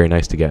 It'd be very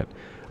nice to get.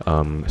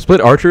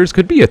 Split Archers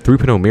could be a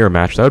 3.0 mirror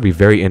match. That would be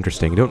very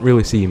interesting. You don't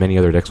really see many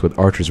other decks with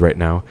Archers right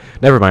now.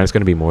 Never mind, it's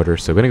going to be Mortar.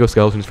 So going to go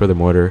Skeletons for the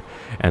Mortar,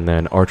 and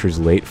then Archers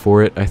late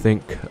for it, I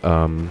think.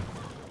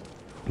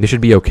 This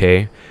should be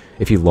okay.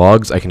 If he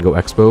logs, I can go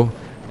Expo.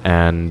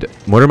 And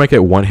Mortar might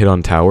get one hit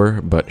on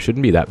tower, but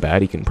shouldn't be that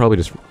bad. He can probably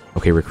just...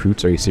 Okay,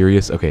 Recruits, are you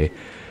serious? Okay.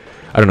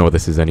 I don't know what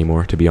this is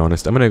anymore, to be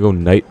honest. I'm going to go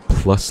Knight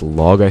plus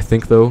Log, I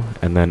think, though,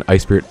 and then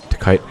Ice Spirit to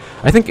Kite.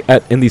 I think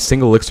in these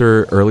single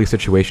elixir early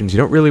situations, you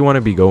don't really want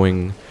to be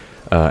going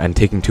and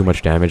taking too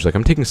much damage. Like,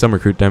 I'm taking some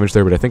Recruit damage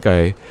there, but I think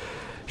I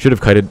should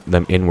have kited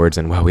them inwards,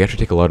 and wow, we actually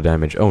take a lot of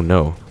damage. Oh,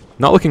 no.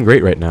 Not looking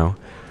great right now.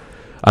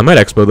 I might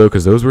Expo, though,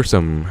 because those were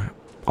some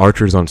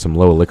Archers on some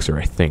low elixir,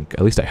 I think.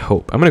 At least I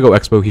hope. I'm going to go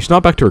Expo. He's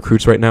not back to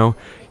Recruits right now.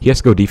 He has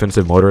to go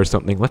Defensive Mortar or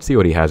something. Let's see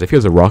what he has. If he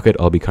has a Rocket,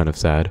 I'll be kind of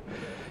sad.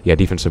 Yeah,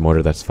 Defensive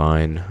Mortar, that's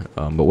fine.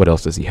 But what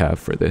else does he have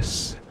for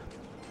this?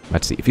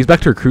 Let's see. If he's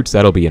back to Recruits,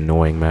 that'll be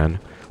annoying, man.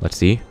 Let's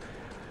see.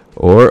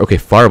 Or, okay,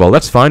 Fireball.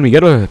 That's fine. We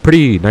get a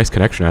pretty nice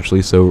connection,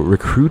 actually. So,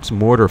 Recruits,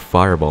 Mortar,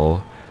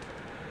 Fireball.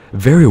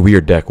 Very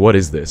weird deck. What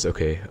is this?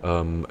 Okay.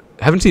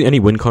 Haven't seen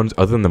any win cons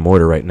other than the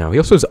Mortar right now. He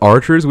also has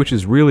Archers, which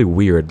is really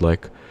weird.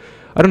 Like,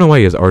 I don't know why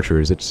he has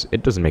Archers.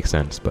 It doesn't make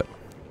sense, but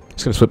I'm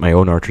just going to split my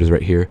own Archers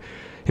right here.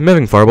 Him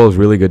having Fireball is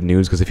really good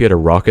news, because if he had a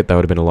Rocket, that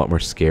would have been a lot more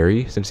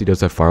scary. Since he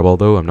does have Fireball,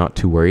 though, I'm not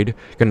too worried.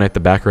 Gonna Knight the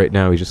back right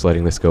now. He's just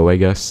letting this go, I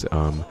guess.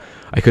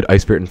 I could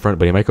Ice Spirit in front,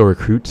 but he might go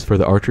Recruits for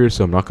the Archers,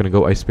 so I'm not going to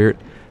go Ice Spirit.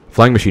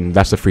 Flying Machine,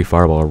 that's a free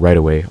Fireball right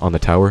away on the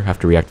tower. Have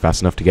to react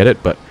fast enough to get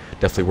it, but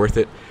definitely worth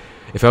it.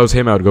 If I was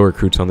him, I would go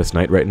recruits on this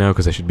knight right now,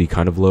 because I should be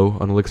kind of low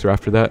on elixir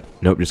after that.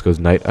 Nope, just goes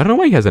knight. I don't know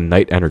why he has a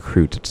knight and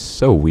recruits. It's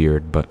so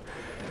weird, but...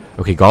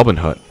 Okay, Goblin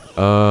Hut.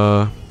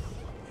 I'm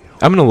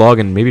going to log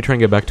and maybe try and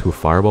get back to a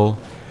fireball.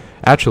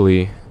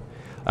 Actually,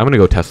 I'm going to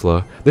go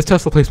Tesla. This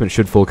Tesla placement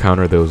should full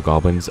counter those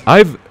goblins.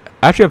 I've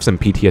actually have some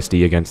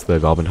PTSD against the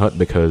Goblin Hut,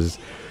 because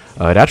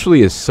it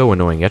actually is so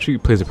annoying. He actually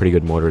plays a pretty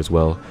good mortar as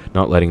well,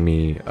 not letting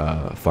me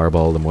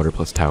fireball the mortar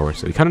plus tower.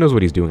 So he kind of knows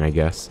what he's doing, I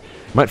guess.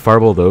 Might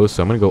fireball those,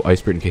 so I'm going to go Ice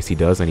Spirit in case he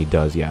does, and he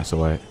does, yeah.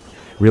 So I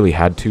really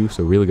had to,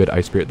 so really good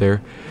Ice Spirit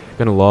there.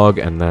 Going to log,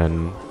 and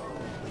then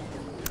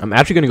I'm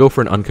actually going to go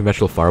for an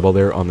unconventional fireball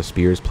there on the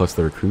spears plus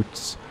the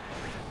recruits.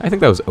 I think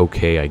that was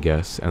okay, I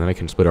guess. And then I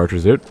can split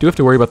archers. I do have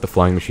to worry about the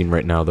flying machine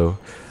right now, though.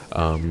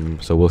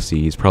 So we'll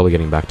see. He's probably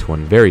getting back to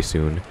one very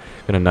soon.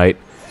 Going to knight,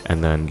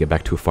 and then get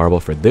back to a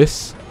fireball for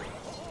this.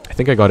 I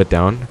think I got it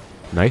down.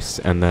 Nice.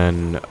 And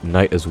then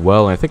knight as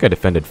well. And I think I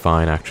defended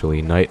fine,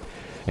 actually. Knight.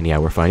 And yeah,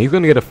 we're fine. He's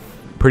going to get a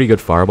pretty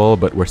good fireball,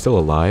 but we're still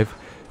alive.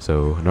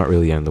 So not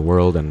really the end of the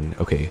world. And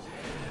okay.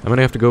 I'm going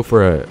to have to go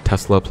for a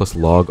Tesla plus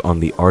log on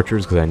the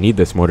archers, because I need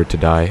this mortar to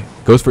die.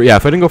 Goes for... Yeah,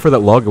 if I didn't go for that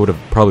log, I would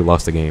have probably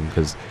lost the game,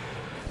 because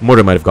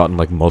mortar might have gotten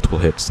like multiple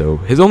hits. So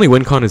his only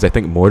win con is, I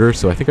think, mortar.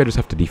 So I think I just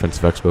have to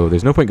defensive expo.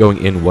 There's no point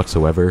going in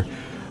whatsoever.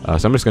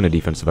 So I'm just going to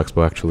defensive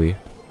expo, actually.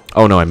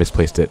 Oh no, I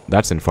misplaced it.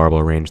 That's in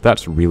fireball range.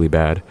 That's really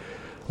bad.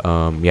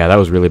 Yeah, that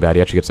was really bad.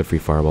 He actually gets a free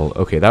fireball.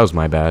 Okay, that was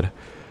my bad.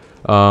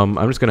 I'm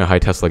just going to high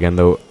Tesla again,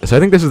 though. So I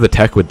think this is the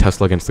tech with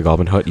Tesla against the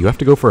Goblin Hut. You have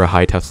to go for a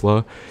high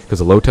Tesla,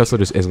 because a low Tesla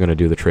just isn't going to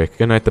do the trick.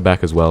 Gonna knight the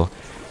back as well.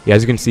 Yeah,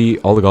 as you can see,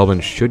 all the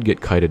goblins should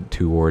get kited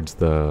towards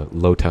the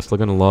low Tesla.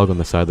 Gonna log on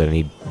the side that I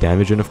need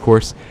damage in, of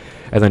course.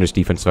 And then just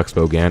defensive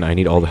expo again. I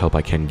need all the help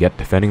I can get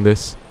defending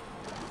this.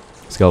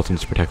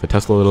 Skeletons to protect the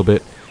Tesla a little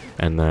bit.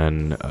 And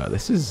then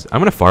this is...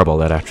 I'm going to fireball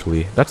that,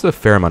 actually. That's a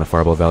fair amount of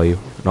fireball value,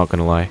 not going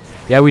to lie.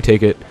 Yeah, we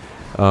take it.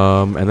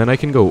 And then I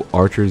can go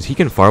archers. He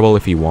can fireball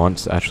if he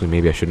wants. Actually,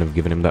 maybe I shouldn't have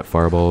given him that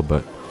fireball,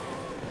 but...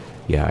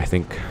 Yeah, I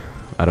think...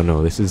 I don't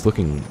know. This is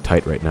looking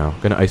tight right now.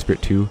 Going to Ice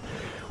Spirit too.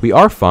 We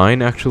are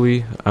fine,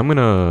 actually. I'm going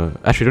to...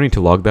 Actually, I don't need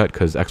to log that,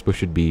 because Expo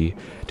should be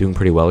doing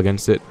pretty well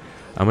against it.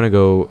 I'm going to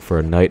go for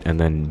a knight and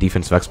then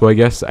defensive expo, I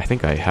guess. I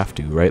think I have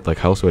to, right? Like,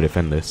 how else do I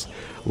defend this?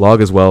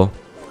 Log as well.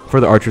 For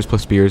the archers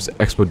plus spears,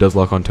 Expo does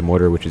lock onto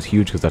mortar, which is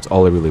huge because that's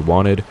all I really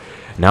wanted.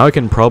 Now I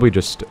can probably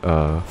just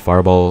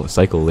fireball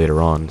cycle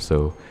later on.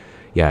 So,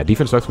 yeah,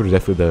 defensive expo is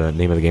definitely the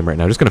name of the game right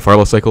now. Just going to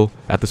fireball cycle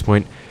at this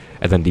point,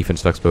 and then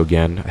defensive expo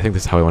again. I think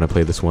this is how I want to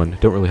play this one.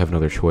 Don't really have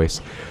another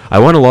choice. I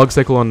want a log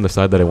cycle on the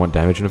side that I want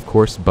damage in, of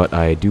course, but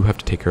I do have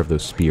to take care of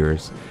those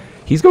spears.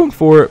 He's going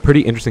for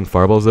pretty interesting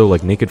fireballs, though.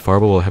 Like, naked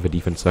fireball will have a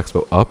defensive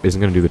expo up.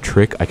 Isn't going to do the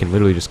trick. I can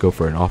literally just go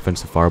for an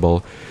offensive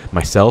fireball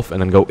myself and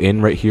then go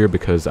in right here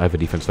because I have a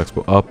defensive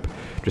expo up.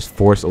 Just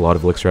force a lot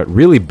of elixir out.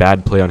 Really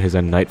bad play on his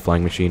end. Knight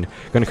flying machine.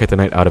 Going to cut the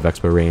knight out of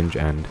expo range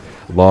and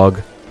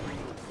log.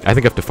 I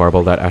think I have to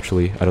fireball that,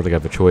 actually. I don't think I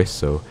have a choice,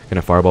 so going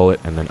to fireball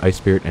it and then Ice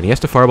Spirit. And he has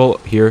to fireball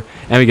here,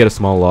 and we get a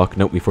small lock.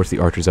 Nope, we force the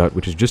archers out,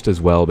 which is just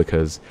as well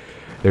because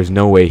there's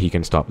no way he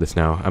can stop this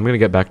now. I'm going to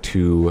get back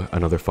to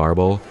another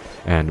fireball,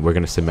 and we're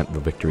going to cement the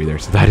victory there.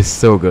 So that is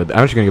so good. I'm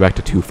actually going to get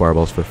back to 2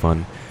 fireballs for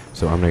fun.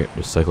 So I'm going to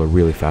just cycle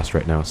really fast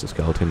right now. So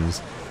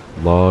skeletons,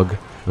 log.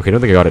 Okay, I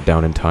don't think I got it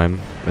down in time,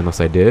 unless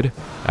I did.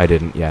 I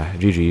didn't, yeah,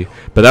 GG.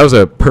 But that was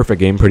a perfect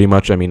game, pretty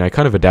much. I mean, I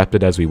kind of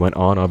adapted as we went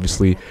on,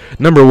 obviously.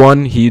 Number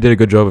 1, he did a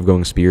good job of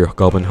going spear,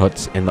 goblin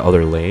huts in the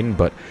other lane,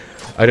 but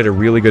I did a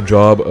really good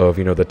job of,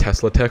 you know, the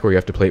Tesla tech where you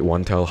have to play it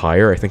 1 tile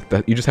higher. I think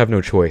that you just have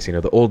no choice. You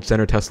know, the old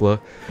center Tesla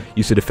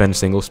used to defend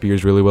single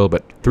spears really well,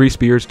 but 3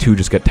 spears, 2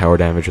 just get tower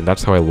damage, and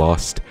that's how I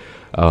lost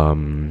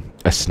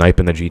a snipe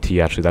in the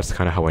GT. Actually, that's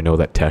kind of how I know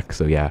that tech.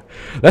 So yeah,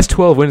 that's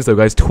 12 wins though,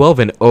 guys.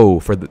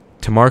 12-0 for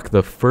to mark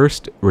the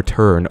first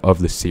return of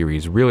the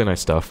series. Really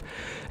nice stuff.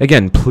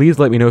 Again, please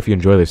let me know if you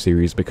enjoy this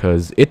series,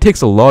 because it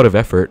takes a lot of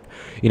effort,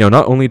 you know,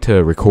 not only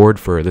to record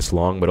for this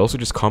long, but also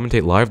just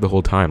commentate live the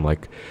whole time.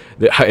 Like,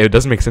 it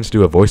doesn't make sense to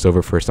do a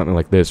voiceover for something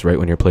like this, right,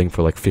 when you're playing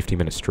for like 50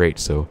 minutes straight.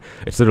 So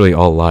it's literally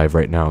all live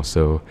right now.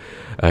 So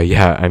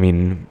yeah, I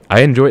mean,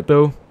 I enjoy it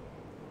though.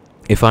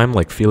 If I'm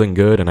like feeling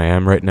good, and I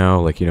am right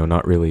now, like, you know,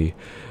 not really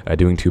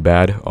doing too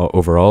bad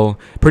overall.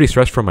 Pretty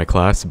stressed from my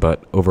class,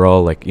 but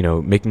overall, like, you know,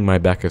 making my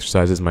back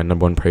exercises my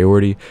 #1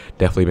 priority.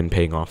 Definitely been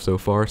paying off so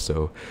far,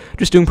 so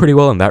just doing pretty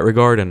well in that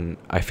regard, and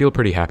I feel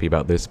pretty happy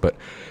about this. But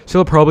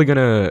still probably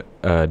gonna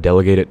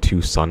delegate it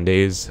to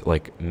Sundays,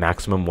 like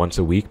maximum once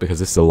a week, because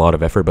this is a lot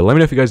of effort. But let me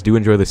know if you guys do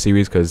enjoy this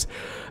series, because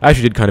I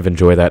actually did kind of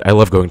enjoy that. I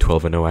love going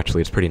 12-0,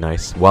 actually. It's pretty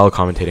nice while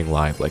commentating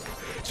live. Like,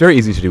 it's very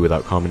easy to do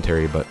without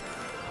commentary, but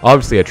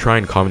obviously, I try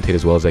and commentate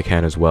as well as I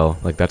can as well.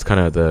 Like, that's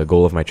kind of the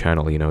goal of my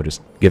channel, you know, just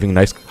giving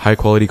nice,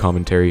 high-quality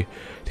commentary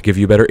to give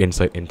you better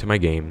insight into my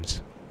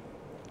games.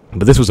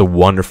 But this was a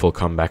wonderful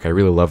comeback. I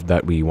really loved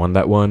that we won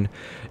that one.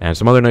 And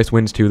some other nice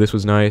wins, too. This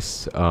was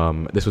nice.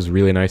 This was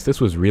really nice. This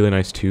was really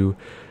nice, too.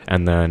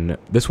 And then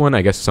this one,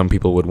 I guess some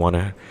people would want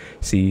to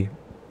see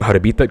how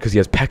to beat that, because he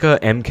has P.E.K.K.A,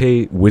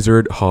 MK,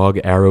 Wizard, Hog,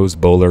 Arrows,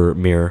 Bowler,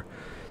 Mirror.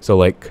 So,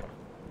 like,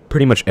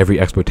 pretty much every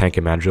Xbow tank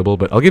imaginable,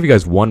 but I'll give you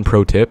guys one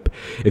pro tip.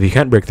 If you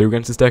can't break through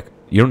against this deck,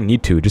 you don't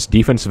need to. Just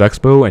defensive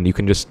Xbow, and you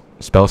can just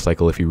spell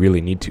cycle if you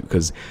really need to,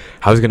 because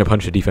how's he going to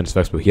punch a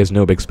defensive Xbow? He has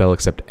no big spell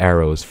except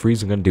arrows. Freeze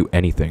isn't going to do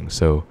anything,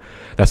 so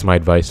that's my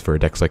advice for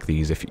decks like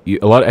these. I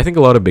think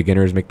a lot of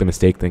beginners make the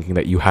mistake thinking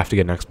that you have to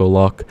get an Xbow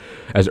lock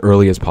as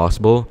early as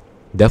possible.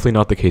 Definitely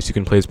not the case. You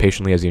can play as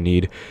patiently as you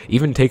need.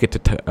 Even take it to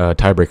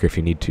tiebreaker if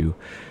you need to.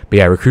 But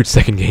yeah, Recruit's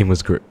second game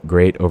was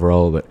great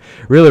overall. But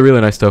really,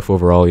 really nice stuff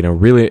overall. You know,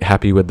 really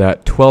happy with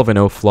that.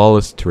 12-0,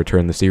 flawless to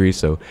return the series.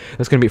 So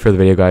that's going to be it for the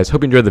video, guys.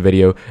 Hope you enjoyed the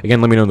video.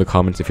 Again, let me know in the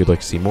comments if you'd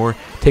like to see more.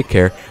 Take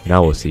care, and I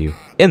will see you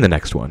in the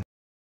next one.